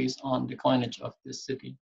always on the coinage of this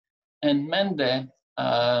city. And Mende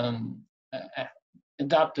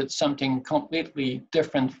adopted something completely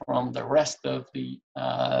different from the rest of the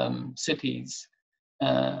cities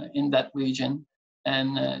in that region.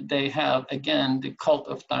 And they have, again, the cult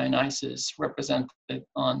of Dionysus represented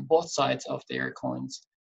on both sides of their coins.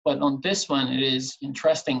 But on this one, it is,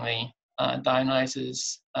 interestingly,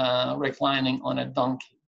 Dionysus reclining on a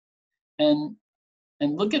donkey. And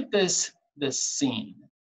look at this scene.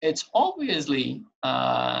 It's obviously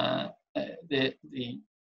the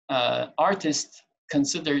artist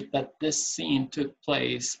considered that this scene took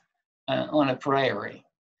place on a prairie.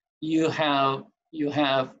 You have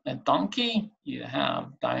a donkey, you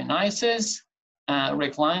have Dionysus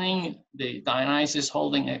reclining, the Dionysus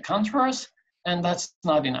holding a cantharos, and that's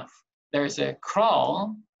not enough. There's a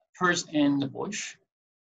crow perched in the bush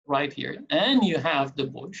right here, and you have the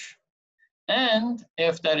bush. And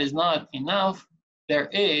if that is not enough, there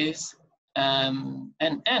is an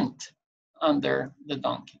ant under the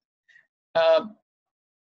donkey.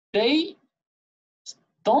 They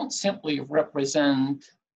don't simply represent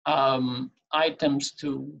items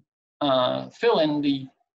to fill in the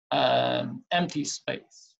empty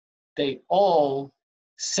space. They all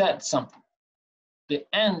said something. The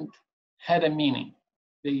ant had a meaning.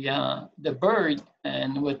 The bird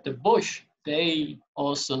and with the bush, they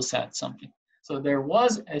also said something. So there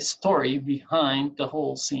was a story behind the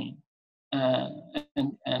whole scene.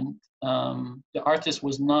 And the artist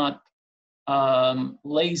was not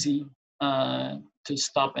lazy to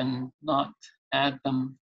stop and not add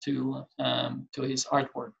them to his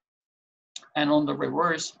artwork. And on the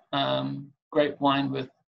reverse, grape wine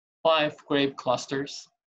with 5 grape clusters.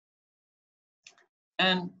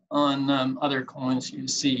 And on other coins, you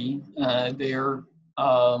see their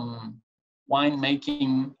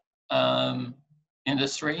winemaking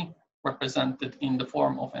industry represented in the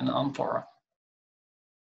form of an amphora.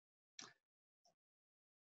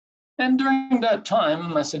 And during that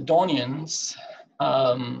time, Macedonians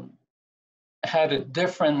had a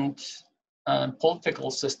different political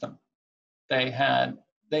system.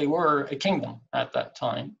 They were a kingdom at that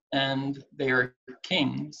time, and their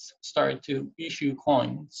kings started to issue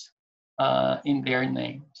coins in their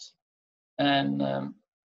names. And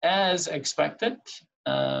as expected,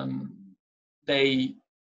 they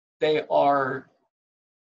are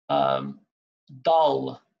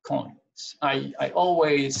dull coins. I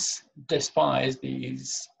always despise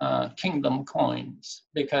these kingdom coins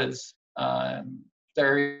because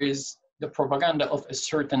there is the propaganda of a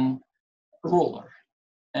certain ruler.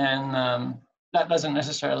 And that doesn't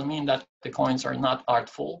necessarily mean that the coins are not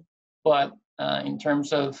artful, but in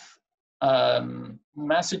terms of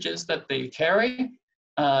messages that they carry,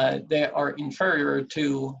 they are inferior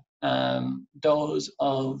to those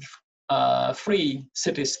of free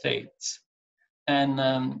city-states. And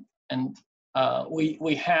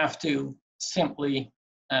we have to simply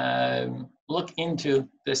look into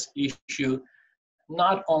this issue,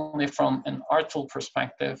 not only from an artful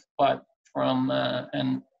perspective, but from a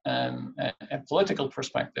political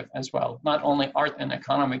perspective as well. Not only art and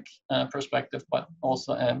economic perspective, but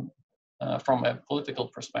also from a political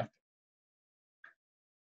perspective.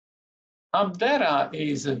 Abdera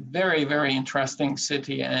is a very, very interesting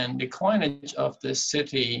city, and the coinage of this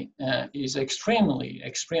city is extremely,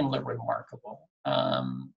 extremely remarkable.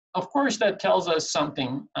 Of course, that tells us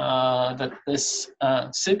something that this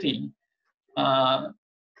city,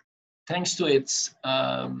 thanks to its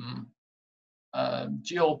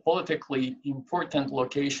geopolitically important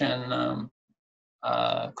location,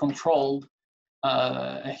 controlled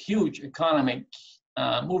a huge economic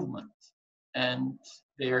movement, and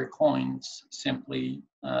their coins simply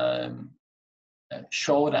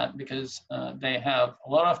show that because they have a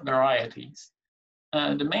lot of varieties.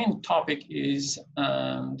 The main topic is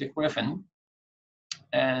the griffin,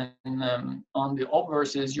 and on the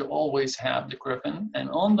obverses you always have the griffin, and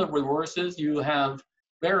on the reverses you have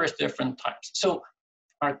various different types. So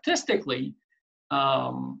artistically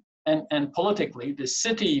and politically, the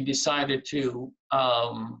city decided to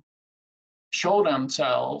show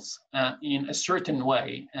themselves in a certain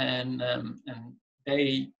way, and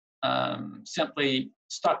they simply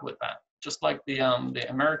stuck with that, just like the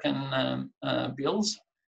American bills.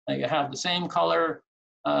 You have the same color,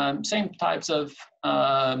 same types of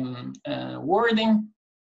wording,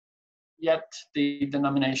 yet the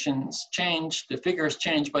denominations change, the figures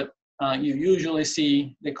change, but you usually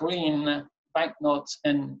see the green banknotes,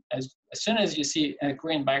 and as soon as you see a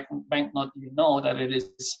green banknote, you know that it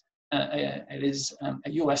is a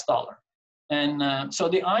US dollar. And so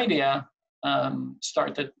the idea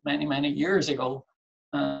started many years ago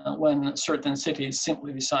when certain cities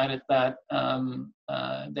simply decided that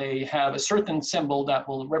they have a certain symbol that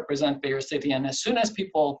will represent their city, and as soon as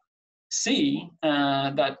people see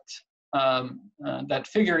that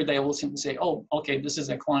figure, they will simply say, oh, okay, this is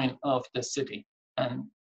a coin of the city. And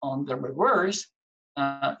on the reverse,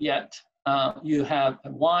 you have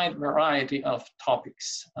a wide variety of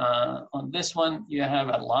topics. On this one, you have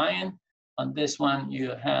a lion. On this one,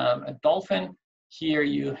 you have a dolphin. Here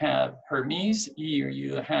you have Hermes. Here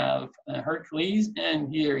you have Hercules. And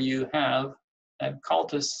here you have a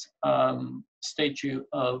cultist statue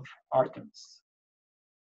of Artemis.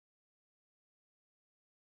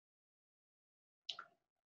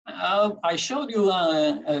 I showed you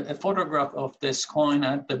a photograph of this coin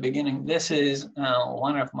at the beginning. This is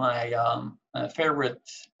one of my favorite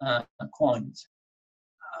coins.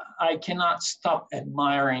 I cannot stop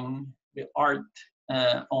admiring the art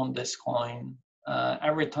on this coin.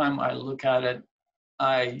 Every time I look at it,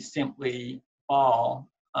 I simply fall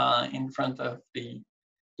in front of the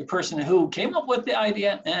person who came up with the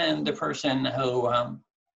idea and the person who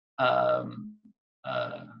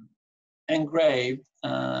engraved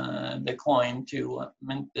the coin to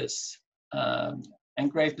mint this,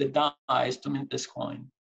 engraved the dies to mint this coin.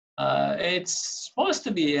 It's supposed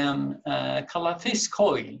to be a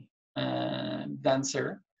Kalafiskoi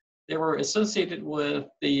dancer. They were associated with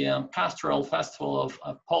the pastoral festival of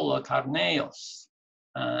Apollo Carneos.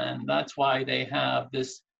 And that's why they have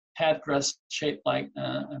this headdress shaped like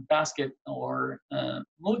a basket or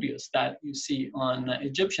modius that you see on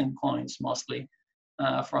Egyptian coins mostly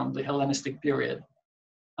from the Hellenistic period.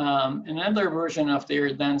 Another version of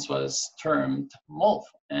their dance was termed Molf,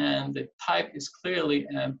 and the type is clearly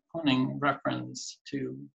a punning reference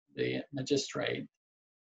to the magistrate.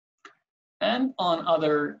 And on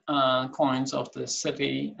other coins of the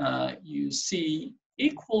city, you see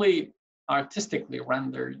equally artistically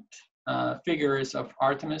rendered figures of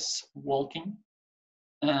Artemis walking.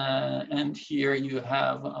 And here you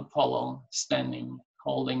have Apollo standing,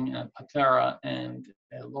 holding a patera and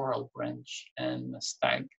a laurel branch and a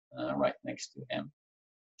stag right next to him.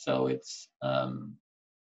 So it's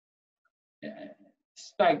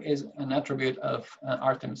stag is an attribute of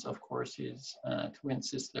Artemis, of course, his twin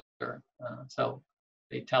sister. So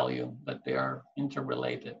they tell you that they are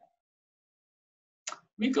interrelated.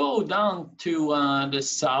 We go down to the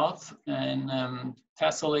south, and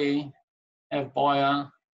Thessaly,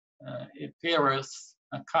 Euboea, Epirus,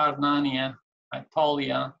 Carnania,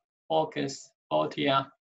 Aetolia, Phocis, Photia,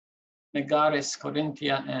 Megaris,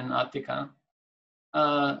 Corinthia, and Attica.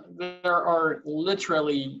 There are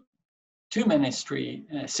literally too many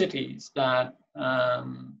cities that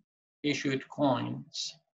issued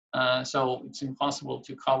coins, so it's impossible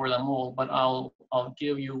to cover them all. But I'll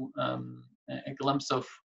give you a glimpse of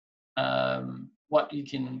what you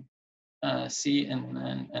can see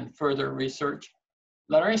and further research.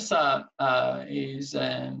 Larissa is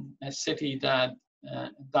a city that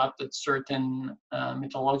adopted certain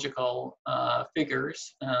mythological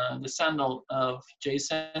figures. The sandal of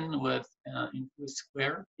Jason with into a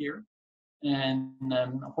square here, and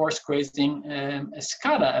horse grazing,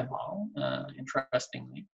 Escada Ebal,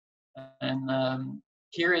 interestingly. And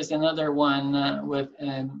here is another one with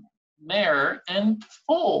a mare and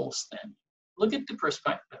foal standing. Look at the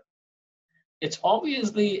perspective. It's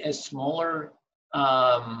obviously a smaller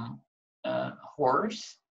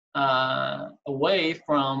horse away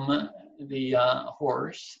from the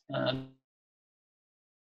horse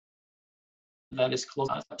that is close.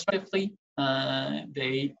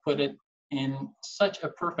 They put it in such a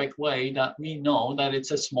perfect way that we know that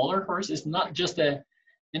it's a smaller horse. It's not just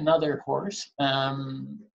another horse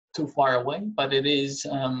too far away, but it is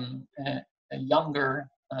a younger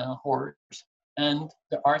horse. And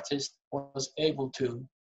the artist was able to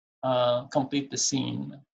complete the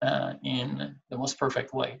scene in the most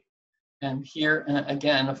perfect way. And here,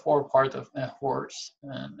 again, a forepart of a horse.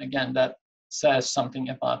 Again, that says something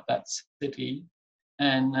about that city.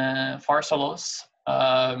 And Pharsalos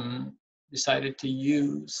decided to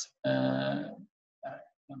use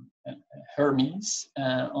Hermes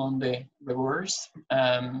on the reverse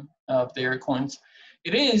of their coins.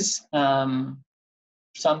 It is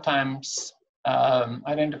sometimes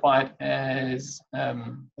identified as a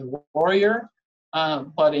warrior,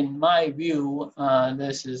 but in my view,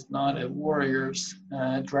 this is not a warrior's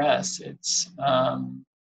dress. It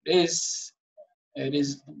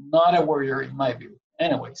is not a warrior in my view.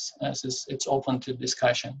 Anyways, it's open to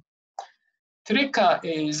discussion. Trika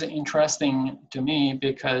is interesting to me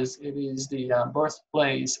because it is the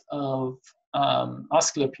birthplace of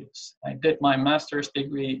Asclepius. I did my master's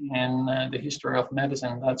degree in the history of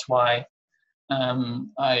medicine. That's why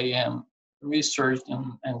I researched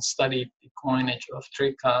and studied the coinage of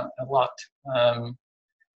Trika a lot.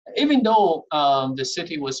 Even though the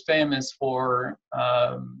city was famous for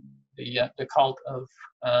the cult of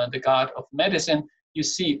the god of medicine, you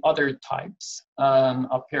see other types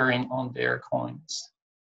appearing on their coins.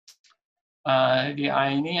 The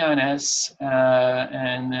Aenianes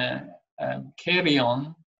and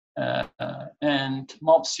Kerion and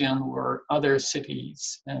Mopsion were other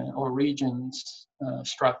cities or regions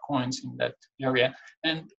struck coins in that area.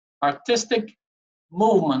 And artistic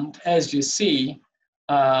movement, as you see,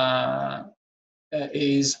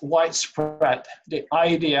 is widespread. The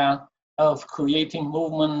idea of creating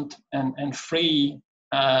movement and free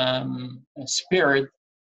spirit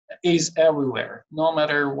is everywhere. No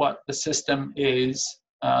matter what the system is,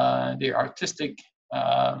 the artistic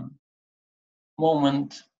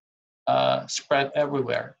movement spread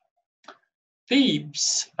everywhere.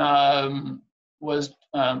 Thebes was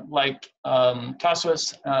like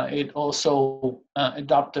Tassos, it also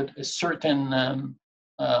adopted a certain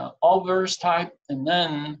obverse type and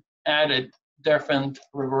then added different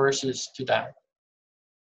reverses to that.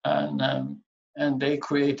 And they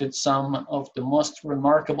created some of the most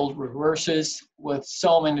remarkable reverses with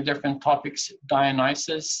so many different topics: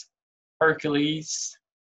 Dionysus, Hercules,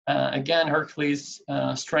 again, Hercules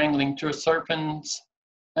strangling two serpents.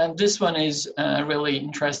 And this one is really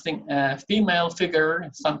interesting. A female figure,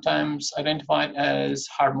 sometimes identified as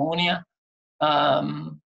Harmonia,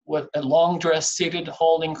 with a long dress, seated,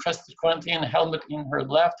 holding crested Corinthian helmet in her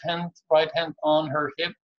left hand, right hand on her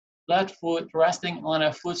hip, left foot resting on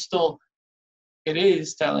a footstool. It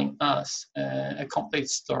is telling us a complete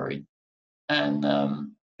story. And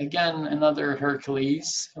again, another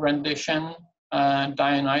Hercules rendition,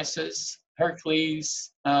 Dionysus,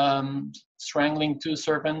 Hercules strangling two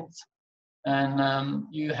serpents. And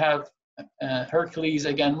you have Hercules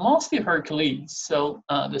again, mostly Hercules. So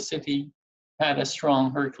the city had a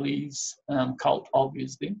strong Hercules cult,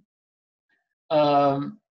 obviously.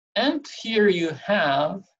 And here you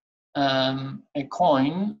have a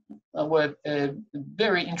coin with a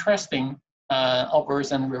very interesting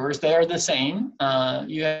uppers and reverse. They are the same.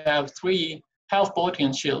 You have three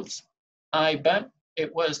half-Boeotian shields. I bet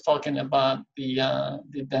it was talking about the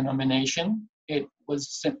denomination. It was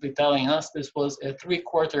simply telling us this was a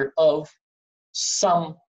 3/4 of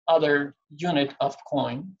some other unit of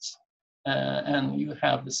coins. And you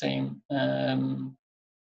have the same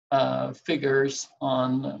figures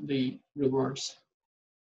on the reverse.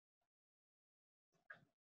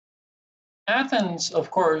 Athens, of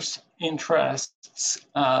course, interests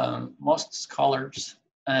most scholars,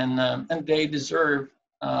 and they deserve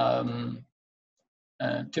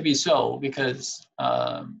to be so, because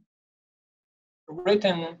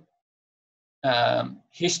written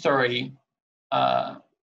history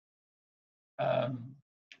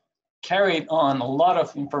carried on a lot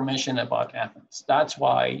of information about Athens. That's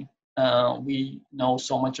why we know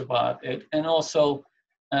so much about it, and also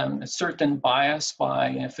a certain bias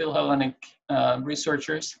by Phil-Hellenic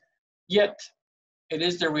researchers. Yet, it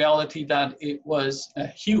is the reality that it was a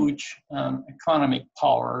huge economic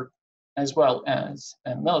power as well as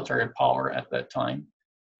a military power at that time.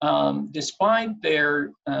 Despite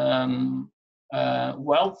their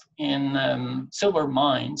wealth in silver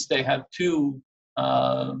mines, they had two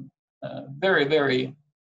very, very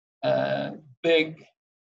big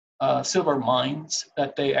silver mines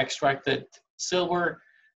that they extracted silver,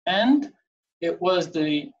 and it was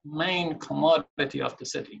the main commodity of the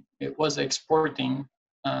city. It was exporting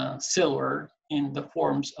silver in the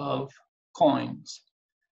forms of coins.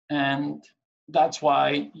 And that's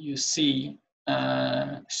why you see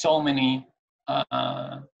so many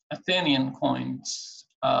Athenian coins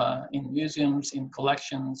in museums, in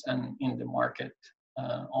collections, and in the market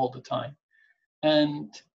all the time. And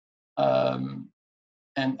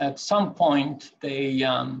at some point, they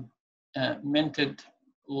minted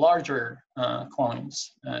larger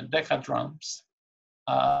coins, decadrams,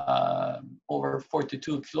 over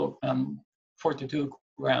 42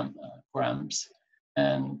 grams,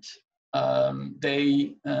 and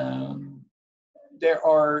there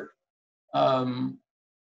are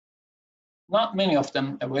not many of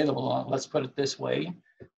them available, let's put it this way.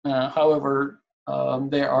 However,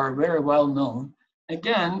 they are very well known.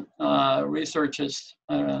 Again, researchers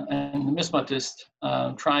and numismatists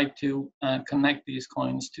try to connect these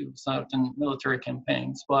coins to certain military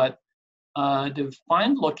campaigns, but the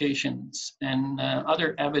find locations and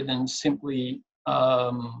other evidence simply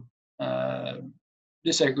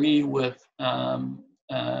disagree with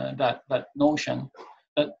that notion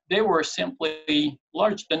that they were simply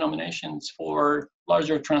large denominations for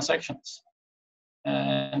larger transactions.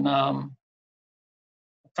 And a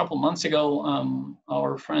couple months ago,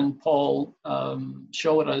 our friend Paul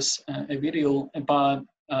showed us a video about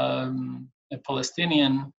a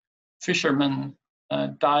Palestinian fisherman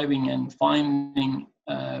diving and finding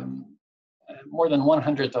more than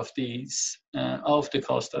 100 of these off the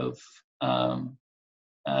coast of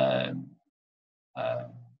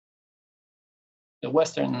the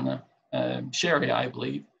Western Sharia, I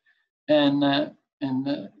believe, and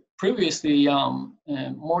previously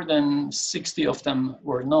more than 60 of them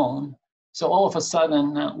were known. So all of a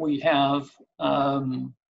sudden we have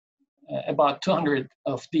about 200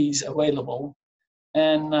 of these available,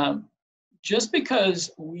 and just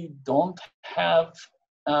because we don't have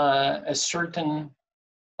a certain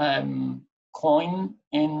coin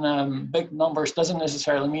in big numbers doesn't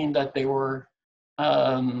necessarily mean that they were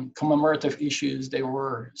commemorative issues, they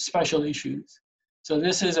were special issues. So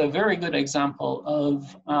this is a very good example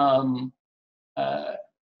of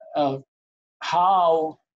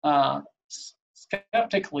how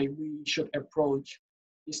skeptically we should approach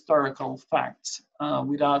historical facts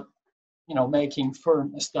without, making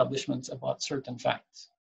firm establishments about certain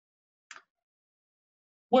facts.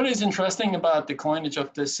 What is interesting about the coinage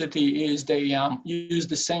of the city is they use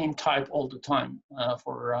the same type all the time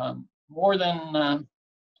for more than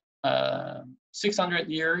 600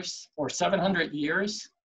 years or 700 years.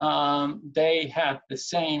 They had the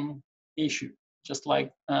same issue, just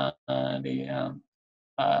like the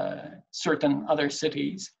certain other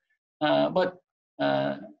cities. But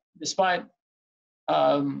despite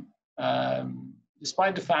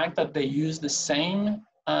the fact that they use the same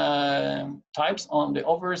types on the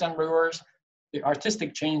overs and rivers, the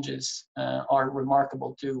artistic changes are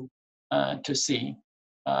remarkable to see.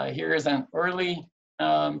 Here is an early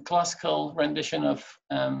classical rendition of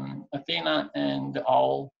Athena and the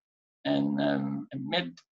owl, and a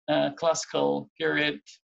mid-classical period,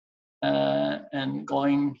 and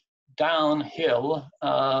going downhill.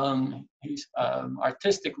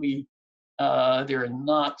 Artistically, they're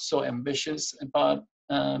not so ambitious about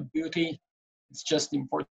beauty. It's just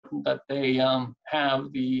important that they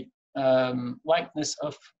have the likeness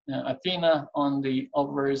of Athena on the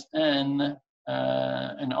overs and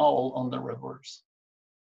an owl on the rivers.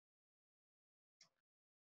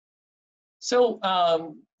 So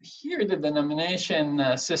here the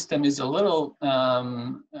denomination system is a little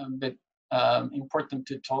bit important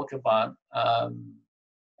to talk about.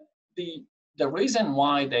 The reason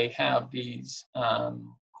why they have these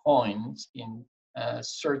coins in a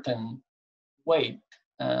certain weight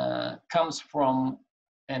comes from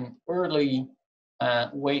an early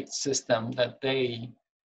weight system that they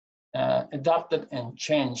adopted and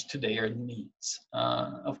changed to their needs.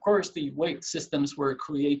 Of course, the weight systems were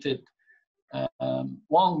created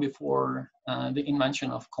long before the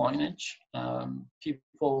invention of coinage.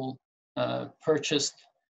 People purchased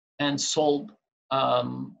and sold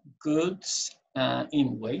goods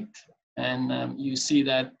in weight, and you see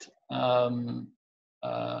that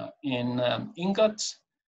in ingots,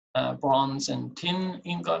 bronze and tin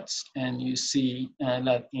ingots, and you see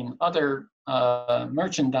that in other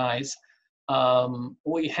merchandise.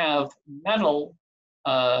 We have metal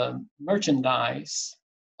merchandise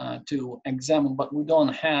to examine, but we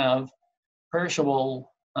don't have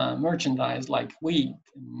perishable merchandise like wheat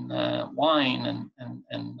and wine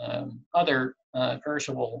and other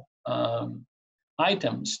perishable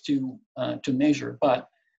items to measure. But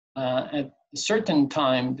at a certain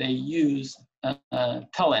time, they use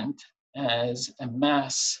talent as a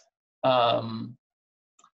mass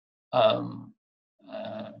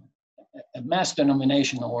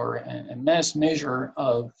denomination or a mass measure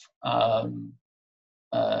of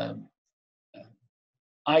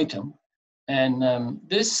item, and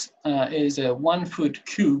this is a 1 foot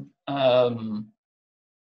cube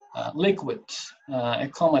liquid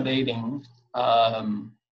accommodating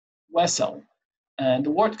vessel, and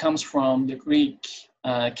the word comes from the Greek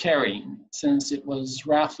carrying, since it was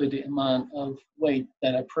roughly the amount of weight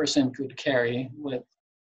that a person could carry with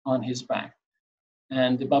on his back.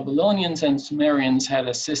 And the Babylonians and Sumerians had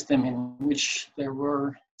a system in which there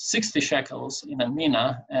were 60 shekels in a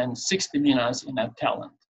mina and 60 minas in a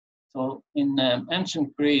talent. So in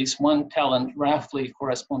ancient Greece, 1 talent roughly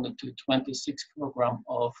corresponded to 26 kilograms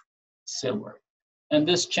of silver. And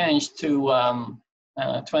this changed to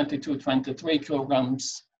 22, 23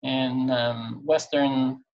 kilograms in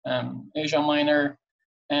Western Asia Minor,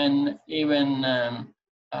 and even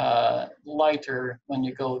lighter when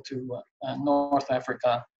you go to North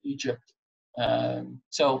Africa, Egypt.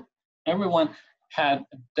 So everyone had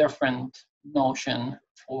a different notion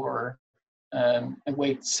for a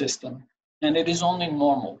weight system, and it is only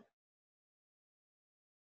normal.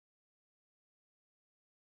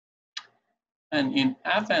 And in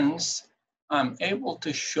Athens, I'm able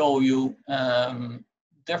to show you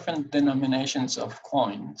different denominations of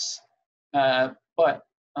coins, but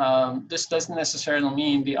this doesn't necessarily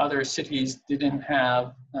mean the other cities didn't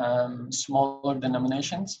have smaller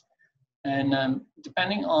denominations. And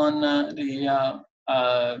depending on the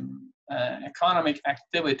economic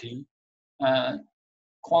activity,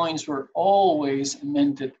 coins were always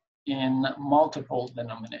minted in multiple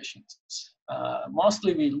denominations.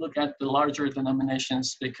 Mostly we look at the larger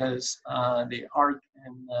denominations because the art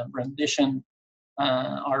and rendition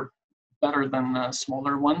are better than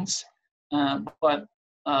smaller ones. But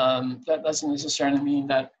that doesn't necessarily mean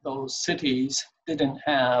that those cities didn't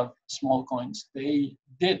have small coins. They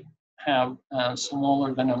did have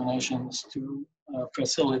smaller denominations to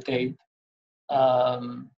facilitate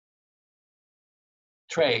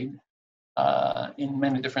trade in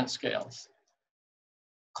many different scales.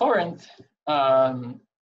 Corinth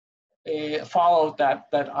followed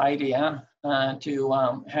that idea to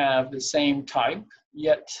have the same type,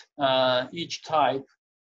 yet each type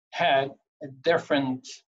had a different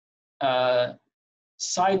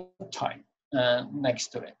side type next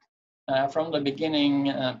to it. From the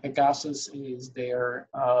beginning, Pegasus is their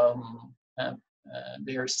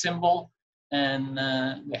symbol, and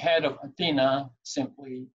the head of Athena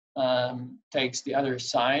simply takes the other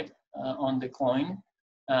side on the coin.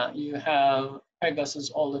 You have Pegasus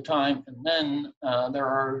all the time, and then there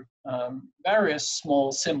are various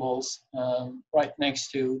small symbols right next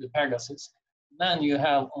to the Pegasus. Then you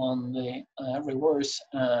have on the reverse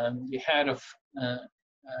the head of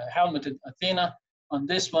helmeted Athena. On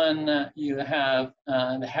this one, you have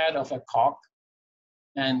the head of a cock.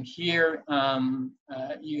 And here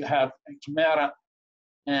you have a chimera.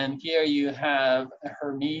 And here you have a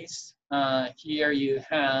Hermes. Here you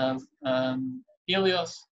have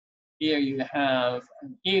Helios. Here you have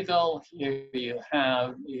an eagle. Here you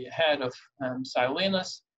have the head of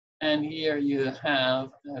Silenus. And here you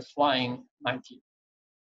have a flying Nike.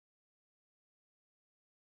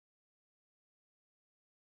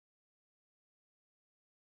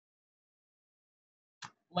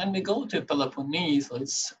 When we go to Peloponnese,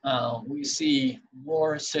 we see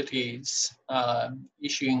more cities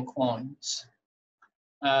issuing coins.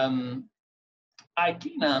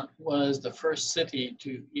 Aegina was the first city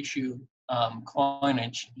to issue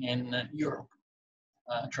coinage in Europe.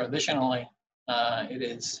 Traditionally, it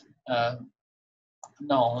is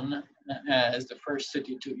known as the first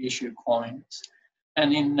city to issue coins.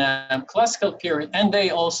 And in classical period, and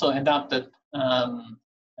they also adopted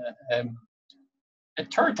a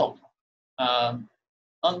turtle. On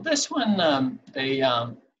this one,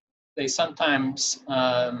 they sometimes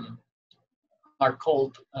are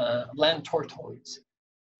called land tortoise,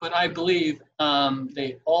 but I believe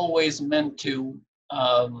they always meant to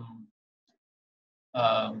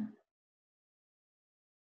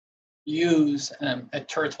use a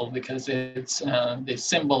turtle because it's the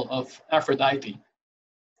symbol of Aphrodite.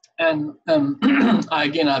 And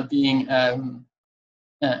Aegina being an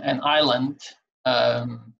island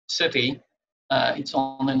city, it's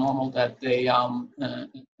only normal that they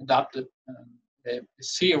adopted a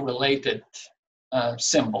sea-related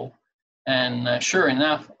symbol. And sure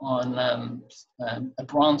enough, on a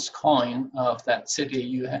bronze coin of that city,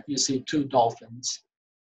 you see 2 dolphins.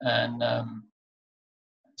 And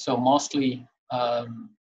so mostly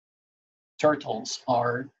turtles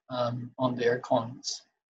are on their coins.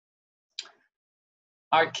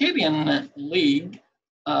 Arcadian League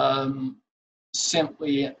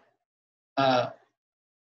simply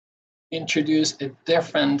introduced a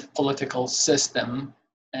different political system,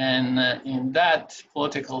 and in that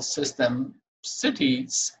political system,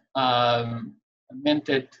 cities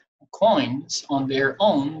minted coins on their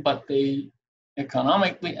own, but they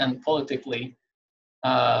economically and politically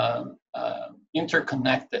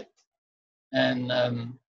interconnected. And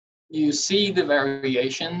you see the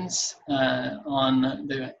variations on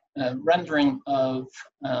the rendering of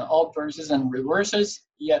obverses and reverses,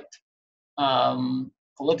 yet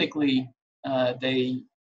politically they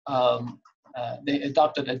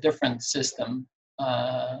adopted a different system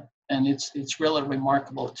and it's really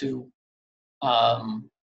remarkable to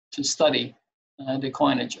study the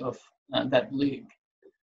coinage of that league.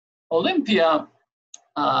 Olympia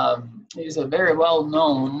is a very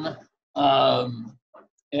well-known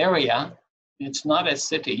area. It's not a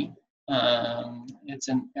city. It's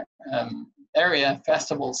an area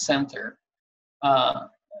festival center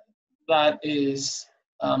that is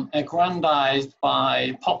aggrandized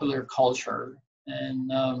by popular culture,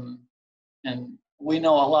 and we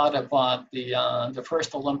know a lot about the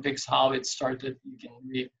first Olympics, how it started. You can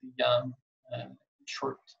read the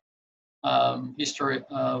short history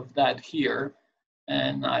of that here,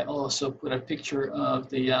 and I also put a picture of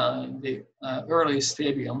the early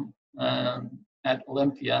stadium at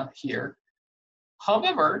Olympia here.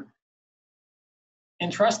 However,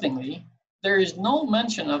 interestingly, there is no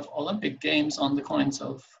mention of Olympic Games on the coins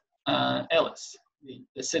of Elis,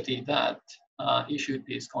 the city that issued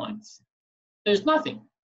these coins. There's nothing,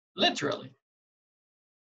 literally.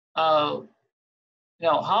 Now,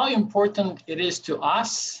 how important it is to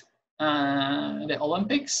us, the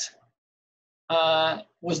Olympics,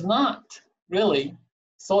 was not really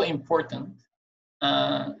so important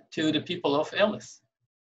to the people of Elis.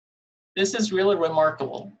 This is really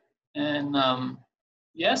remarkable. And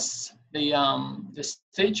yes, the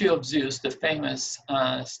statue of Zeus, the famous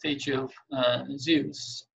statue of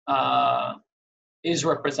Zeus, is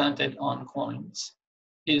represented on coins.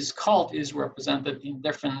 His cult is represented in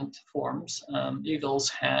different forms: eagle's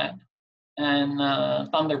head and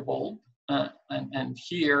thunderbolt, and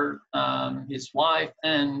here his wife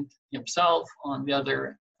and himself on the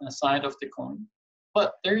other side of the coin.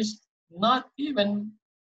 But there's not even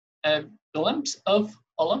a glimpse of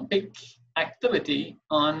Olympic activity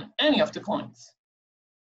on any of the coins.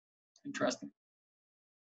 Interesting.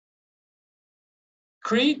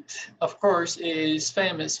 Crete, of course, is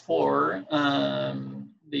famous for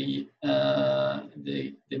the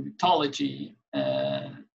mythology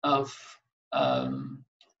of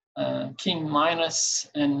King Minos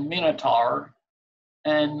and Minotaur,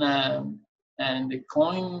 and the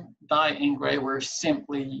coin die engravers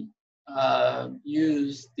simply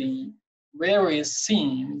use the various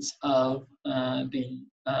scenes of the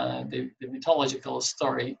mythological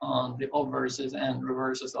story on the obverses and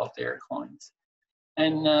reverses of their coins.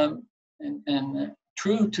 And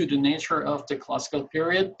true to the nature of the classical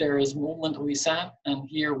period, there is movement reset, and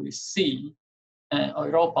here we see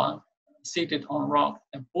Europa seated on rock,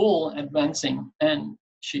 a bull advancing, and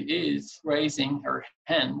she is raising her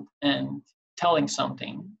hand and telling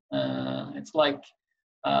something. It's like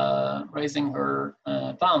raising her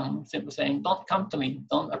thumb, simply saying, "Don't come to me,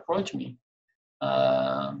 don't approach me."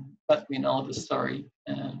 But we know the story,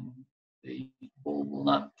 and the bull will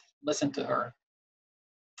not listen to her.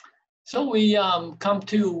 So we come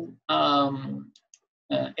to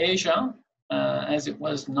Asia, as it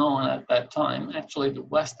was known at that time. Actually, the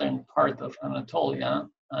western part of Anatolia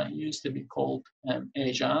used to be called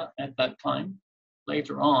Asia at that time.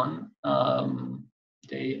 Later on,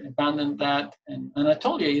 they abandoned that, and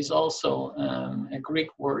Anatolia is also a Greek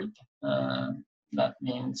word that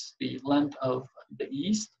means the land of the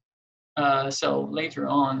east. So later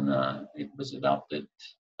on, it was adopted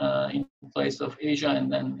in place of Asia,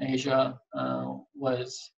 and then Asia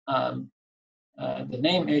was, the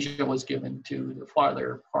name Asia was given to the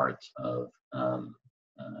farther part of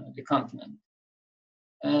the continent.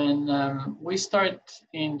 And we start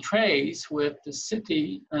in Thrace with the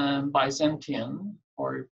city Byzantium,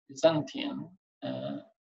 or Byzantium.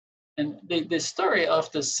 And the story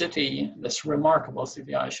of the city, this remarkable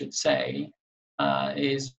city, I should say,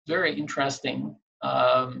 is very interesting.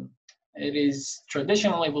 It is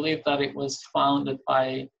traditionally believed that it was founded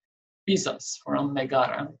by Pisas from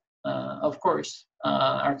Megara. Of course,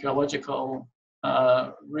 archaeological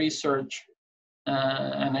research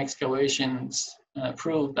and excavations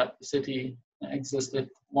prove that the city existed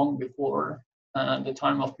long before the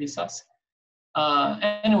time of Pisas.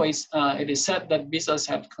 Anyways, it is said that Pisas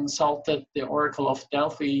had consulted the Oracle of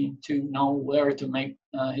Delphi to know where to make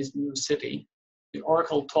his new city. The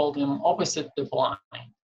Oracle told him opposite the blind.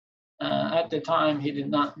 At the time, he did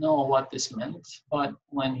not know what this meant, but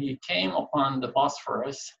when he came upon the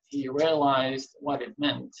Bosphorus, he realized what it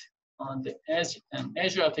meant. On the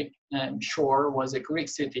Asiatic shore was a Greek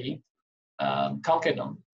city,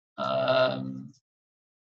 Chalcedon.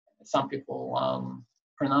 Some people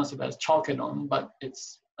pronounce it as Chalcedon, but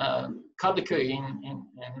it's Kadıköy in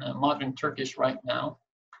modern Turkish right now.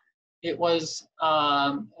 It was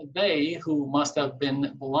they who must have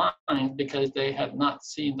been blind because they had not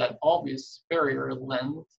seen that obvious barrier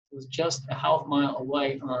land was just a half mile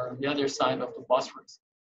away on the other side of the Bosphorus.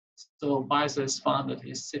 So Byzas founded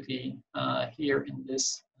his city here in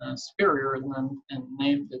this superior land and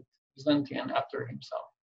named it Byzantium after himself.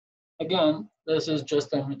 Again, this is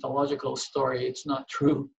just a mythological story. It's not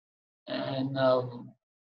true. And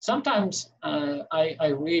sometimes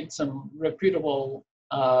I read some reputable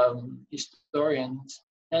historians,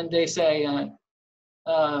 and they say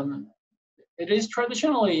it is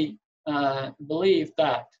traditionally believed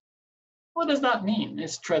that. What does that mean?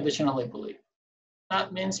 It's traditionally believed.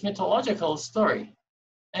 That means mythological story.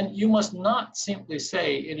 And you must not simply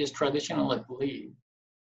say it is traditionally believed.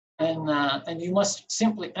 And you must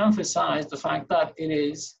simply emphasize the fact that it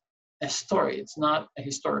is a story. It's not a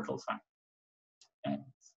historical fact. Okay.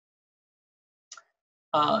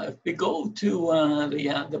 If we go to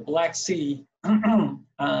the Black Sea,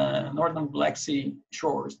 northern Black Sea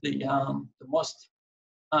shores, the most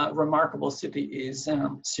remarkable city is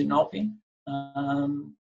Sinope.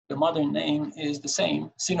 The modern name is the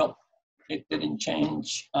same, Sinop. It didn't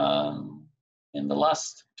change in the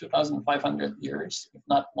last 2,500 years, if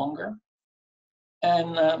not longer.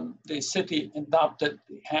 And the city adopted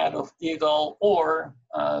the head of eagle or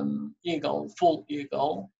eagle, full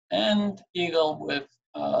eagle, and eagle with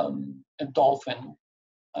a dolphin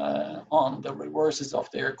on the reverses of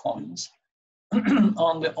their coins.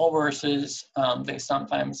 On the obverses, they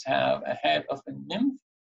sometimes have a head of a nymph,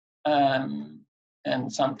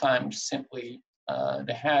 and sometimes simply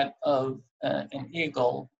the head of an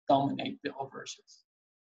eagle dominate the obverses.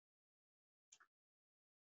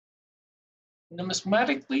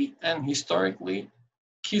 Numismatically and historically,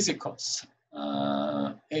 Kyzikos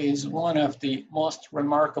is one of the most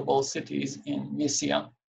remarkable cities in Mysia.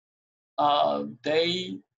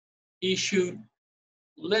 They issued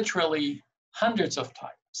literally hundreds of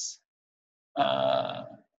types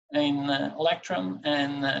in electrum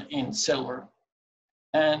and in silver.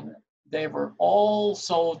 And they were all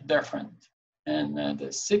so different. And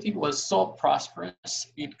the city was so prosperous,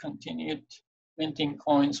 it continued minting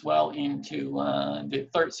coins well into the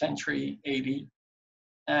 3rd century AD.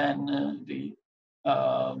 And the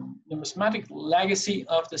numismatic legacy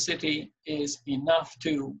of the city is enough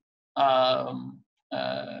to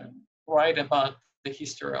write about the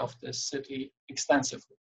history of the city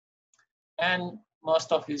extensively. And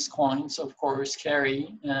most of his coins, of course,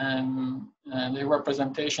 carry the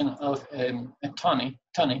representation of a tunny.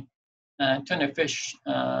 Tunny fish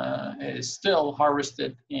is still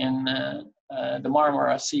harvested in the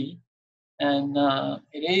Marmara Sea, and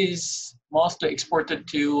it is mostly exported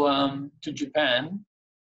to Japan.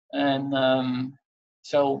 And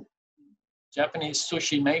so Japanese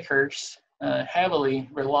sushi makers heavily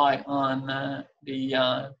rely on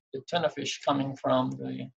the tuna fish coming from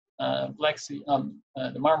the Black Sea,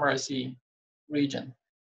 the Marmara Sea region.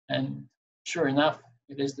 And sure enough,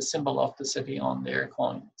 it is the symbol of the city on their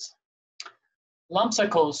coins.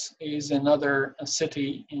 Lampsakos is another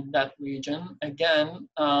city in that region. Again,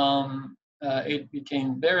 it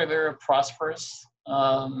became very, very prosperous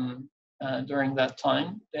during that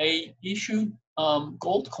time. They issued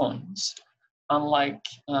gold coins, unlike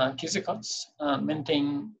Kyzikos,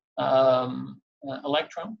 minting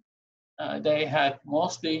electrum. They had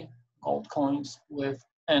mostly gold coins with,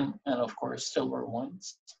 and of course, silver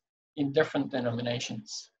ones in different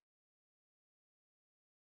denominations.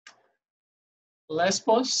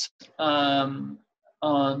 Lesbos on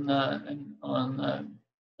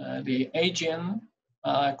the Aegean,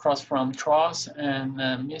 across from Troas and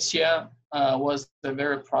Mysia, was a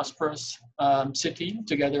very prosperous city,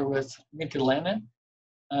 together with Mytilene.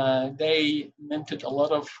 They minted a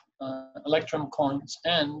lot of electrum coins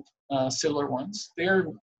and silver ones. Their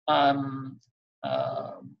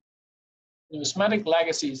numismatic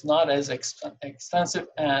legacy is not as extensive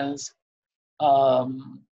as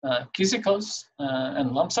Kyzikos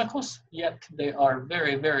and Lampsakos, yet they are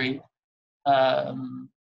very, very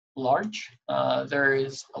large. There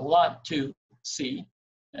is a lot to see,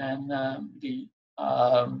 and the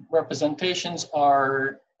representations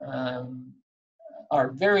are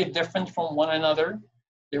very different from one another.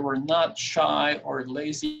 They were not shy or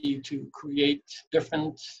lazy to create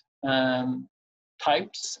different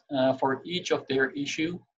types for each of their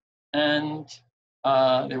issue, and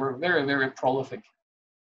they were very, very prolific.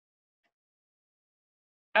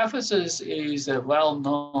 Ephesus is a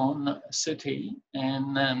well-known city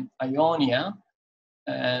in Ionia,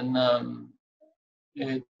 and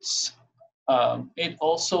it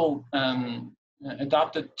also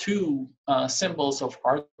adopted two symbols of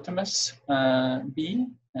Artemis, bee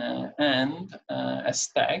and a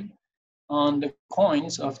stag. On the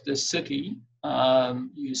coins of the city,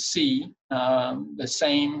 you see the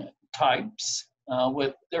same types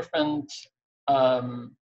with different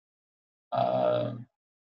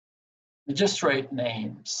magistrate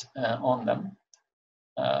names on them.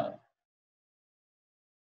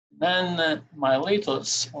 Then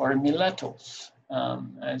Miletos or Miletos,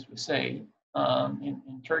 as we say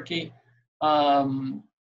in Turkey,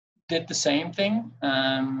 did the same thing.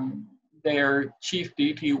 Their chief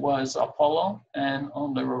deity was Apollo, and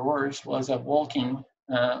on the reverse was a walking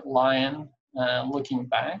lion looking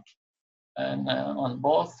back. And on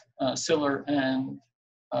both silver and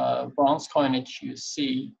bronze coinage, you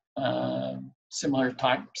see similar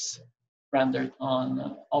types rendered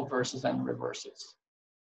on obverses and reverses.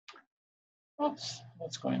 Oops,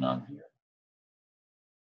 what's going on here?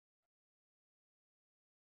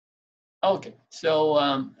 Okay, so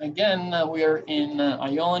again, we are in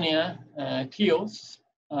Ionia, Chios.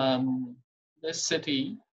 This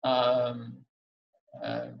city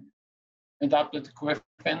adopted the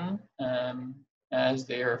griffin as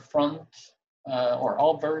their front or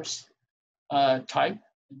obverse type,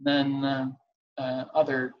 and then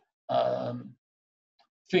other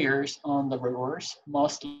figures on the reverse,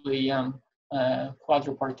 mostly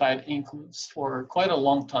quadripartite includes for quite a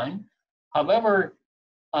long time. However,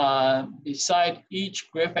 beside each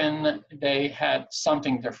griffin, they had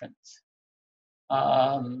something different.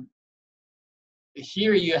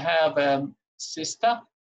 Here you have a cista.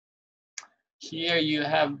 Here you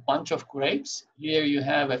have a bunch of grapes. Here you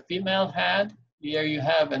have a female head. Here you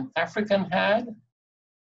have an African head.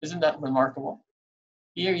 Isn't that remarkable?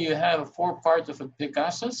 Here you have 4 parts of a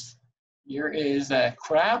Pegasus. Here is a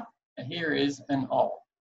crab, and here is an owl.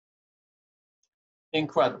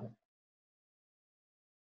 Incredible.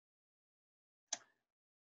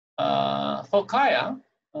 Phocaea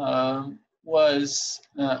was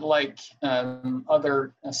like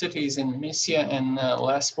other cities in Mysia and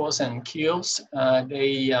Lesbos and Chios.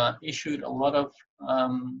 They issued a lot of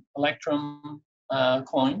electrum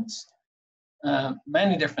coins,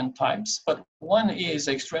 many different types, but one is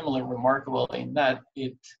extremely remarkable in that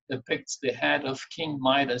it depicts the head of King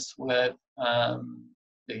Midas with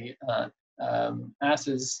the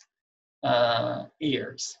ass's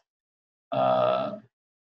ears.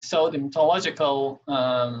 So the mythological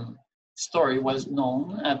story was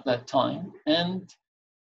known at that time, and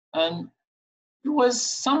it was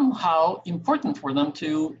somehow important for them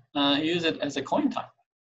to use it as a coin type.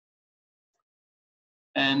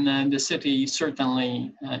 And the city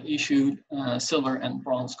certainly issued silver and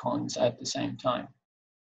bronze coins at the same time.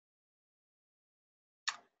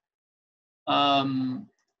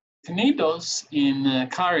 Cnidos in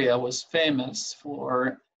Caria was famous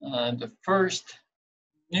for the first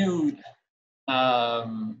nude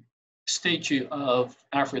statue of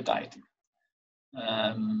Aphrodite.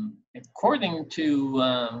 According to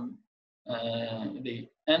the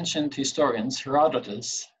ancient historians,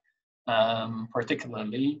 Herodotus,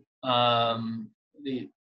 particularly, the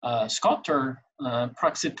sculptor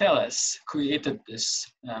Praxiteles created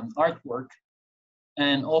this artwork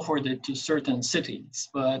and offered it to certain cities,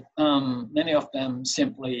 but many of them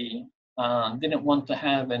simply didn't want to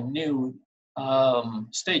have a nude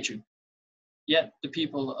statue. Yet the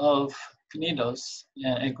people of Cnidos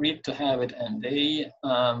agreed to have it, and they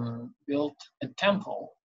built a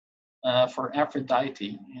temple for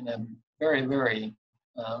Aphrodite in a very, very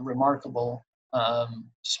remarkable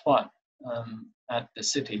spot at the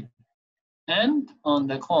city. And on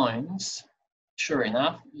the coins, sure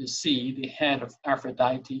enough, you see the head of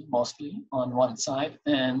Aphrodite mostly on one side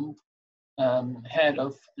and head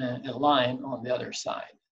of a lion on the other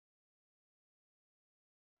side.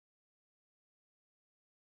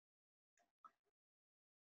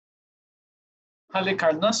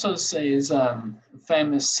 Halicarnassus is a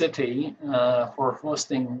famous city for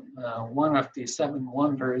hosting one of the 7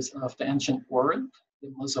 wonders of the ancient world, the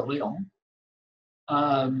mausoleum.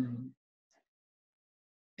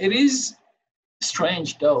 It is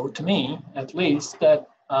strange, though, to me at least, that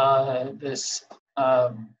this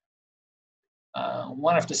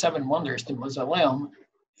one of the 7 wonders, the mausoleum,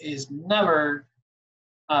 is never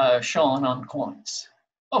shown on coins.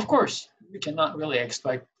 Of course, we cannot really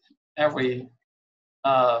expect every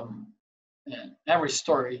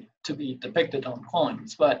story to be depicted on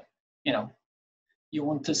coins, but you know, you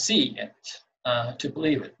want to see it to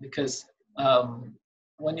believe it, because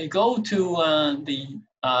when you go to the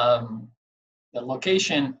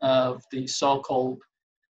location of the so-called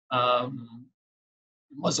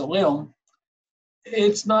mausoleum,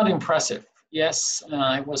 it's not impressive. Yes,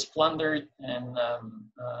 it was plundered, and a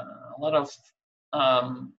lot of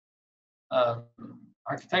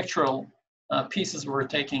architectural pieces were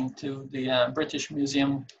taken to the British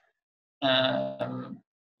Museum.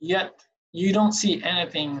 Yet you don't see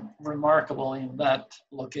anything remarkable in that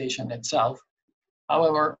location itself.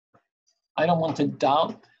 However, I don't want to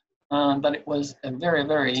doubt that it was a very,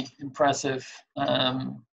 very impressive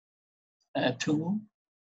tomb.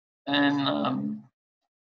 And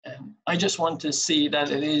I just want to see that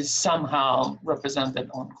it is somehow represented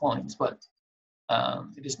on coins, but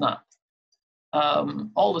it is not.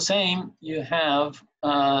 All the same, you have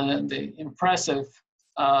the impressive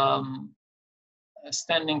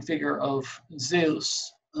standing figure of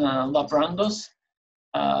Zeus Labrandos,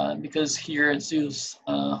 because here Zeus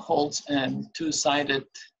holds a two-sided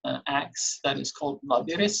axe that is called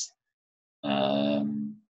labiris.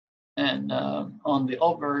 And on the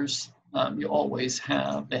obverse, you always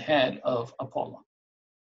have the head of Apollo.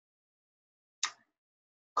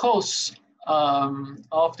 Kos,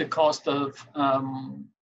 off the coast of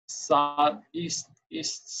southeastern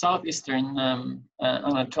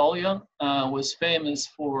Anatolia, was famous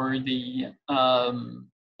for their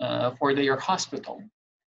hospital.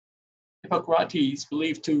 Hippocrates,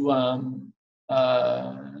 believed to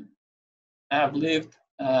have lived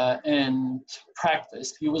and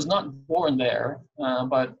practiced. He was not born there,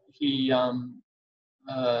 but he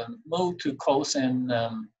moved to Kos and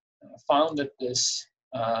founded this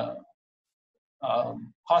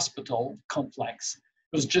hospital complex.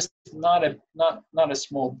 It was just not a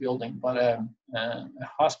small building, but a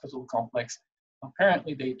hospital complex.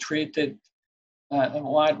 Apparently, they treated a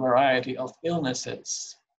wide variety of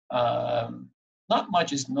illnesses. Not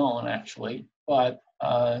much is known, actually, but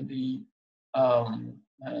the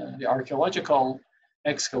archaeological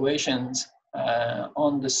excavations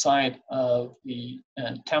on the site of the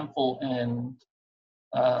temple and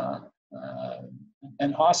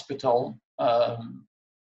hospital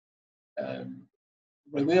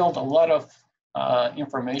revealed a lot of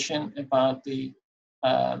information about the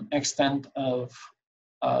extent of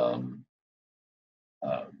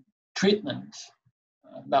treatment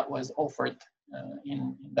that was offered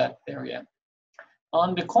in that area.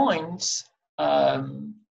 On the coins,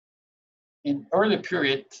 in early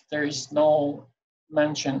period, there is no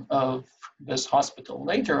mention of this hospital.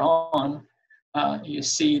 Later on, you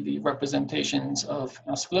see the representations of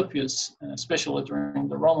Asclepius, especially during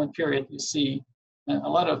the Roman period. You see a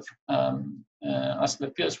lot of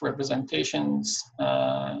Asclepius representations,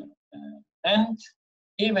 and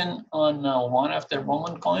even on one of the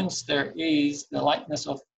Roman coins, there is the likeness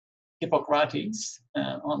of Hippocrates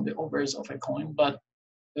on the obverse of a coin, but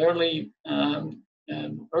early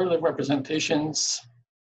representations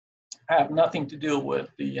have nothing to do with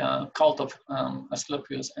the cult of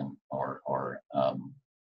Asclepius or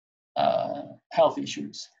health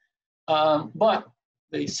issues. But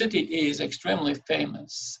the city is extremely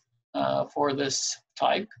famous for this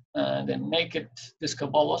type, the naked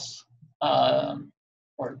discobolos,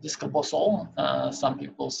 or discobosol, some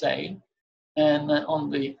people say. And on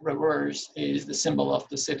the reverse is the symbol of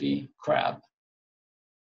the city crab.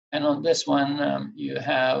 And on this one, you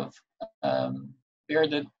have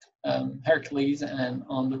bearded Hercules, and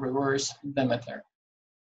on the reverse, Demeter.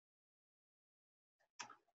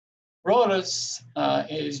 Rhodes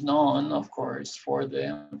is known, of course, for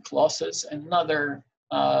the Colossus, another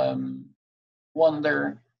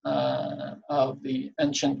wonder of the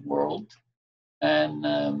ancient world. And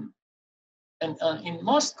in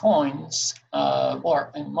most coins,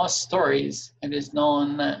 or in most stories, it is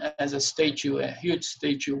known as a statue, a huge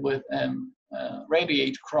statue with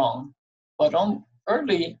radiate crown. But on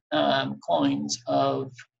early coins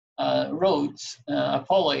of Rhodes,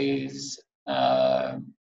 Apollo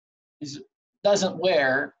doesn't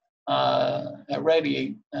wear a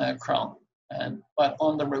radiate crown, but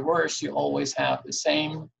on the reverse, you always have the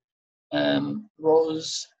same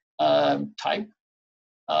rose type.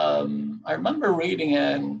 I remember reading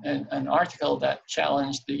an article that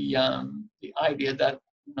challenged the idea that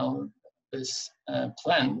this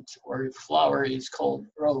plant or flower is called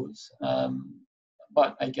rose,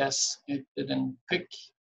 but I guess it didn't pick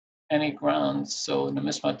any grounds. So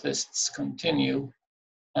numismatists continue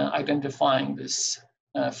identifying this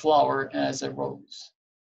flower as a rose.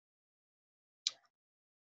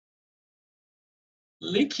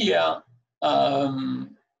 Lycia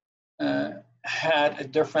had a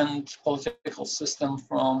different political system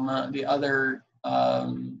from the other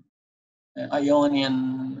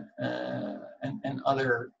Ionian and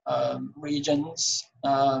other regions.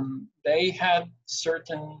 They had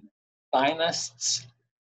certain dynasts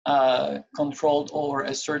controlled over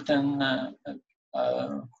a certain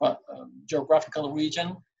geographical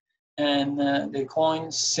region, and the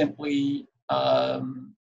coins simply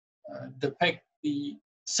depict the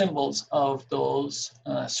symbols of those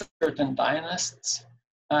certain dynasts.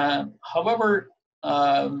 However,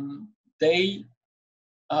 they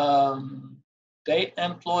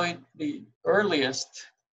employed the earliest,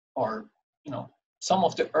 or some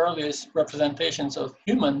of the earliest representations of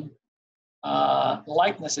human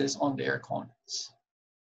likenesses on their coins.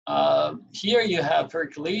 Here you have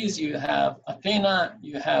Hercules, you have Athena,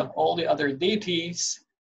 you have all the other deities,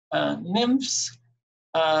 nymphs,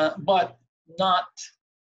 but not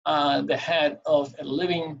the head of a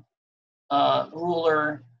living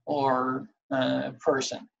ruler or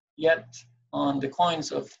person. Yet on the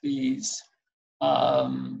coins of these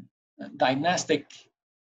dynastic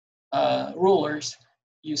rulers,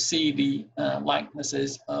 you see the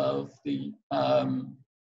likenesses of the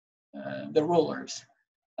rulers.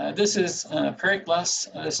 This is Pericles.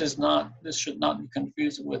 This should not be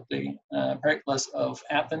confused with the Pericles of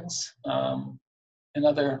Athens,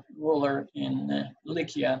 another ruler in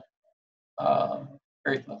Lycia,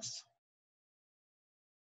 Pericles.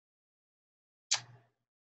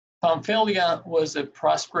 Pamphylia was a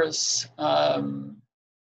prosperous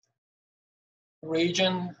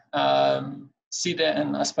region, Sida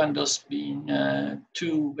and Aspendos being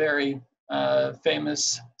two very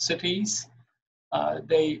famous cities.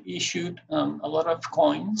 They issued a lot of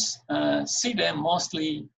coins. Sida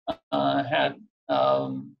mostly had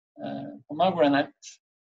pomegranate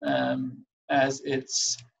as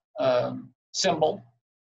its symbol.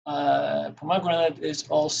 Pomegranate is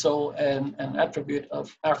also an attribute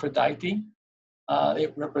of Aphrodite.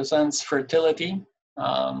 It represents fertility.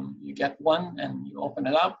 You get one and you open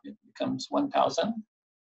it up, it becomes 1,000.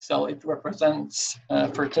 So it represents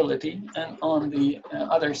fertility. And on the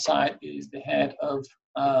other side is the head of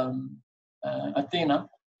Athena.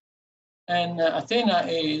 And Athena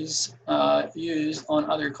is used on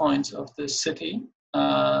other coins of the city,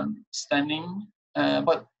 standing,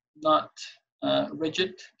 but not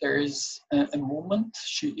rigid. There is a movement.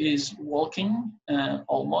 She is walking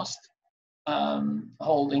almost,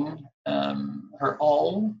 holding her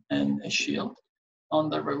awl and a shield. On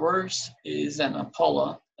the reverse is an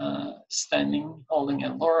Apollo standing, holding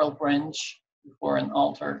a laurel branch before an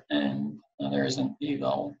altar, and there is an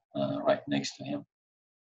eagle right next to him.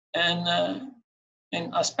 And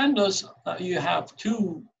in Aspendos, you have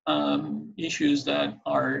two issues that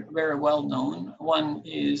are very well known. One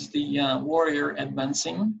is the warrior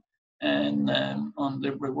advancing, and on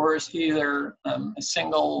the reverse, either a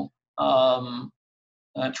single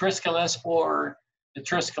Triskeles or a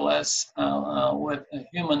Triskeles with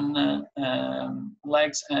human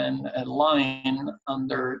legs and a lion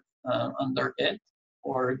under it,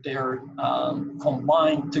 or they're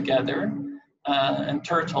combined together. And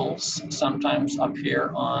turtles sometimes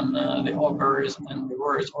appear on the obverse and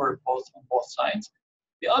reverse, or both on both sides.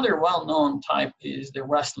 The other well-known type is the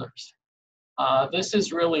wrestlers. This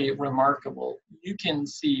is really remarkable. You can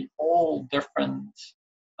see all different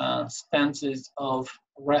stances of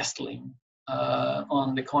wrestling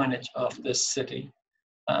on the coinage of this city,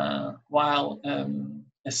 while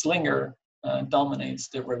a slinger dominates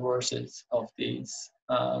the reverses of these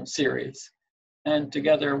series. And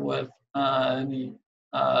together with the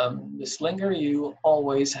slinger, you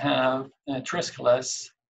always have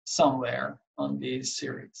Triskeles somewhere on these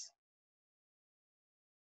series.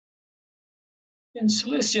 In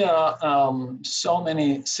Cilicia, so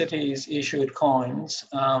many cities issued coins.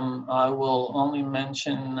 I will only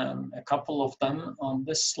mention a couple of them. On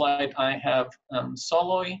this slide, I have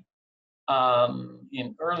Soloi.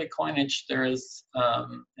 In early coinage, there is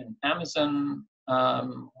an Amazon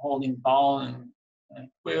holding bow and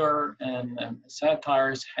quiver and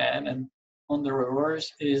satyr's head, and on the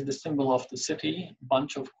reverse is the symbol of the city,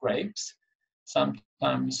 bunch of grapes,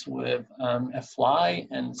 sometimes with a fly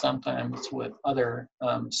and sometimes with other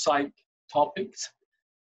side topics.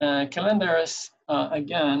 Calendarus,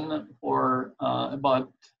 again, for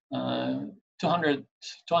about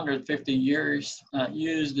 250 years,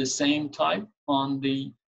 used the same type. On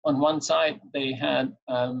one side, they had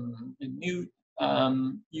a new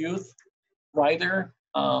youth rider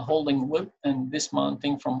holding whip and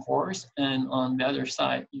dismounting from horse, and on the other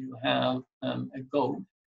side you have a goat.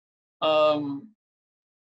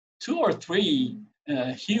 2 or 3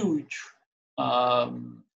 huge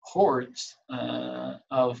hoards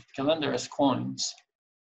of Calendarus coins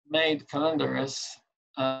made Calendarus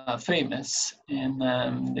famous in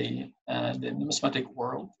the numismatic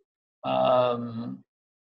world.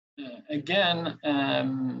 Again, a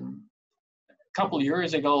couple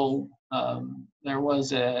years ago, there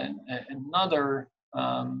was another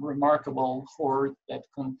remarkable hoard that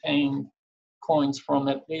contained coins from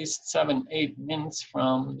at least 7-8 mints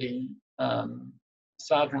from the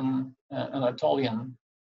southern Anatolian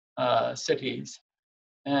cities.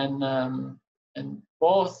 and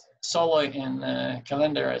both Soloi and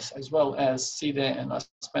Calendares, as well as Side and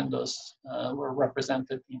Aspendos, were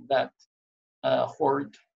represented in that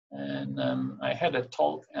horde. And I had a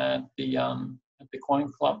talk at the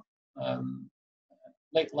Coin Club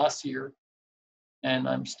late last year, and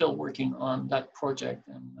I'm still working on that project,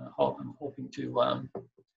 and I'm hoping to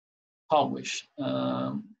publish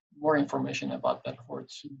more information about that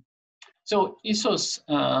horde soon. So Issos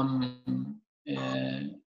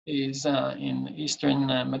is in eastern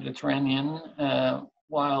Mediterranean,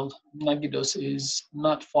 while Nagidos is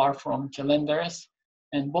not far from Calendares,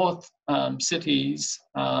 and both cities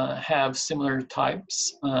have similar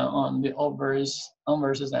types on the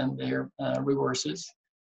obverses and their reverses,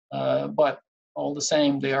 but all the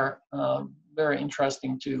same, they are very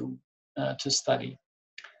interesting to study.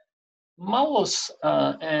 Malos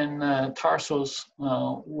and Tarsos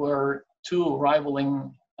were two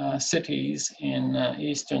rivaling cities in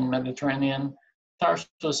eastern Mediterranean.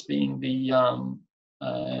 Tarsus being the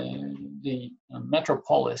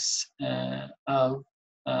metropolis of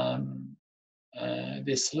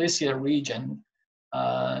the Cilicia region,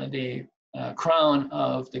 the crown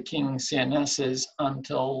of the king Cyaneses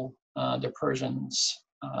until the Persians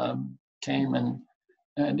came and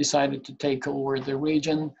decided to take over the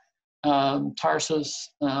region. Tarsus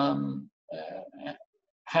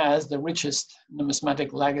has the richest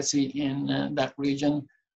numismatic legacy in that region,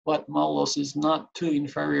 but Malos is not too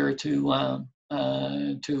inferior to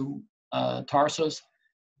Tarsus.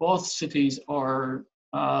 Both cities are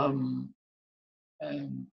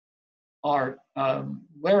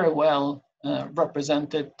very well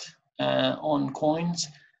represented on coins.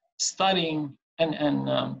 Studying and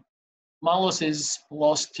Malos is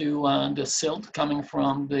lost to the silt coming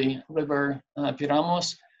from the river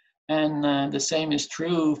Piramos, and the same is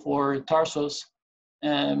true for Tarsos.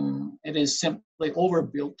 It is simply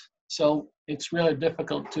overbuilt, so it's really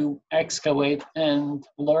difficult to excavate and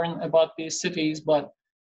learn about these cities, but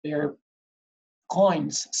their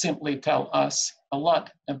coins simply tell us a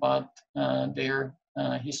lot about their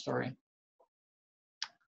history.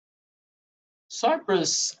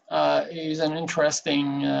 Cyprus is an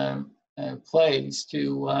interesting place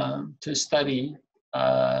to study,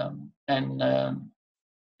 and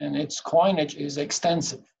its coinage is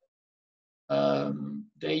extensive.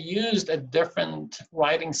 They used a different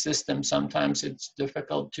writing system. Sometimes it's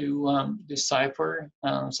difficult to decipher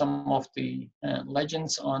some of the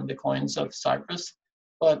legends on the coins of Cyprus,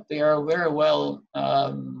 but they are very well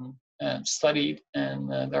studied, and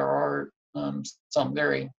there are some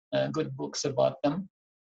very good books about them.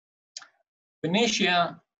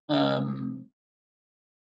 Phoenicia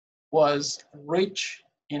was rich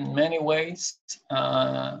in many ways.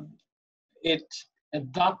 It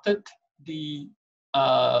adopted the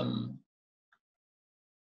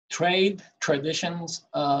trade traditions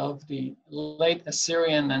of the late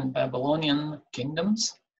Assyrian and Babylonian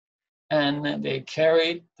kingdoms, and they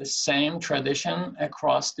carried the same tradition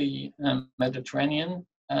across the Mediterranean.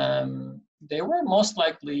 They were most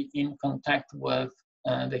likely in contact with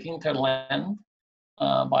the hinterland.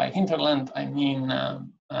 By hinterland, I mean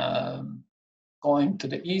going to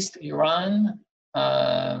the east, Iran,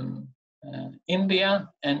 India,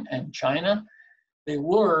 and China. They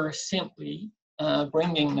were simply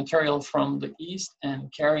bringing material from the east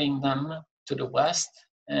and carrying them to the west,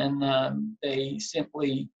 and they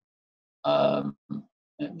simply,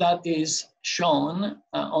 that is shown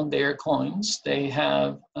on their coins. They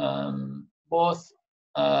have both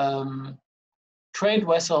trade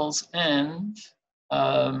vessels and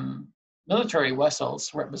military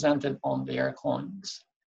vessels represented on their coins.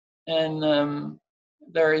 And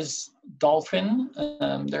there is dolphin,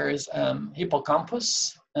 there is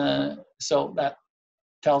hippocampus, so that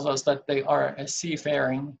tells us that they are a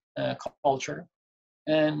seafaring culture.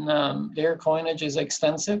 And their coinage is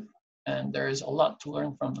extensive, and there is a lot to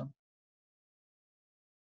learn from them.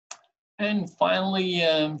 And finally,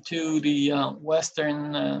 to the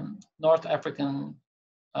western North African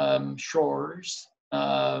shores,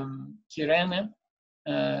 Kyrene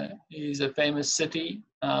is a famous city.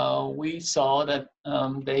 We saw that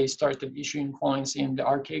they started issuing coins in the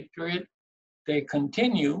Archaic period. They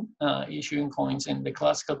continue issuing coins in the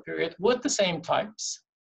Classical period with the same types.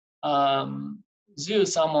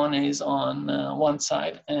 Zeus Ammon is on one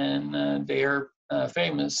side, and their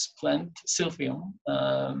famous plant, Silphium,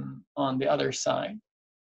 on the other side.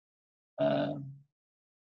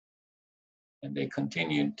 And they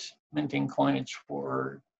continued minting coinage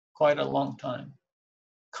for quite a long time.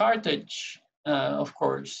 Carthage, of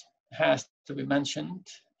course, has to be mentioned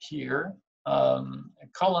here. A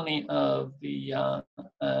colony of the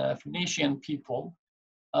Phoenician people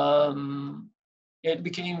It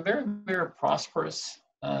became very, very prosperous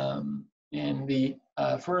in the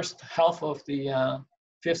first half of the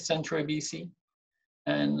 5th century BC,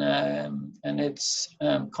 and its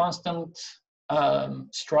constant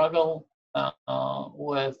struggle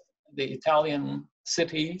with the Italian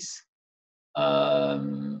cities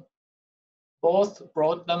both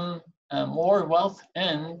brought them more wealth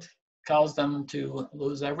and caused them to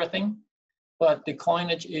lose everything. But the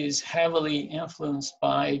coinage is heavily influenced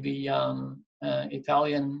by the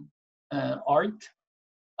Italian art.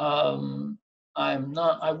 I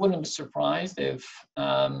wouldn't be surprised if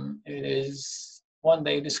it is one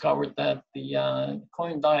day discovered that the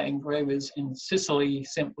coin die engravers in Sicily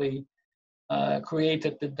simply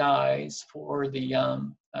created the dies for the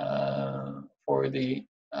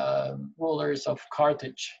rulers of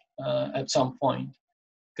Carthage at some point,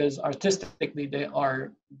 because artistically they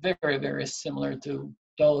are very, very similar to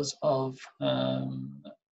those of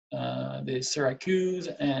the Syracuse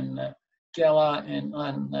and Gela and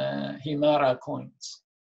Himara coins.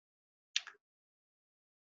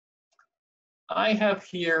 I have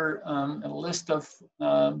here a list of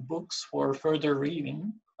books for further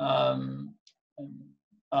reading.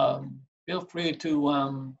 Feel free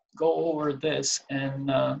to go over this,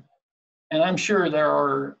 and I'm sure there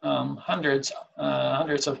are hundreds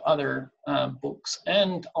of other books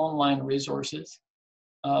and online resources.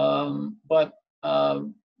 But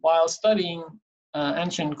while studying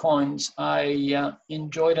ancient coins, I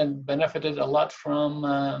enjoyed and benefited a lot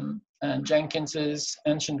from Jenkins's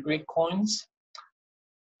Ancient Greek Coins.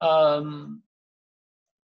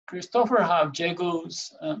 Christopher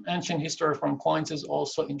Havjego's Ancient History from Coins is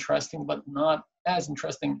also interesting, but not as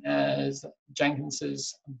interesting as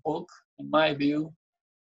Jenkins's book, in my view.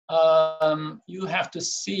 You have to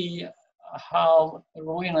see how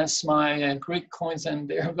ruinous my Greek coins and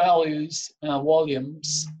their values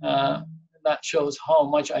volumes. That shows how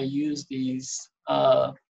much I use these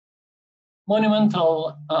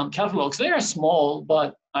monumental catalogs. They are small,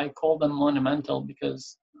 but I call them monumental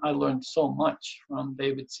because I learned so much from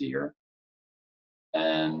David Sear.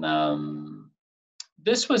 And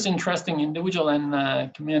this was interesting, Individual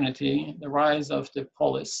and Community, The Rise of the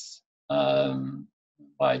Polis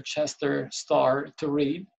by Chester Starr, to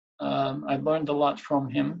read. I learned a lot from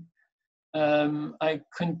him. I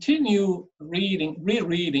continue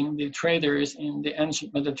rereading The Traders in the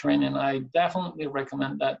Ancient Mediterranean. I definitely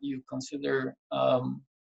recommend that you consider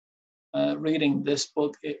reading this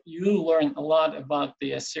book. You learn a lot about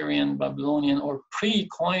the Assyrian, Babylonian, or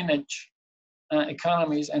pre-coinage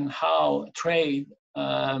economies and how trade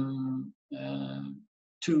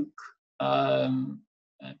took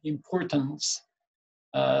importance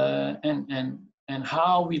and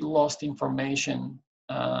how we lost information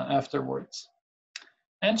afterwards.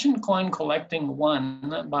 Ancient Coin Collecting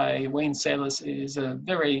 1 by Wayne Salas is a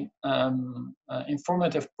very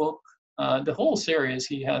informative book. The whole series,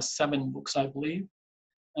 he has 7 books, I believe,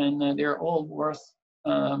 and they're all worth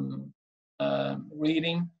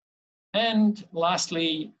reading. And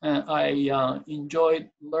lastly, I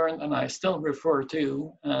learned, and I still refer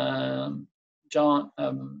to John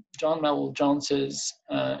Melville Jones's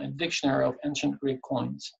Dictionary of Ancient Greek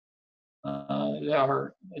Coins.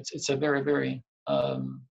 It's a very, very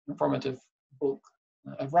informative book,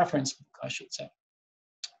 a reference book, I should say.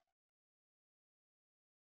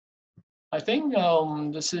 I think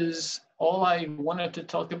this is all I wanted to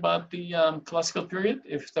talk about the classical period.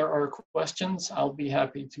 If there are questions, I'll be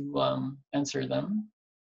happy to answer them.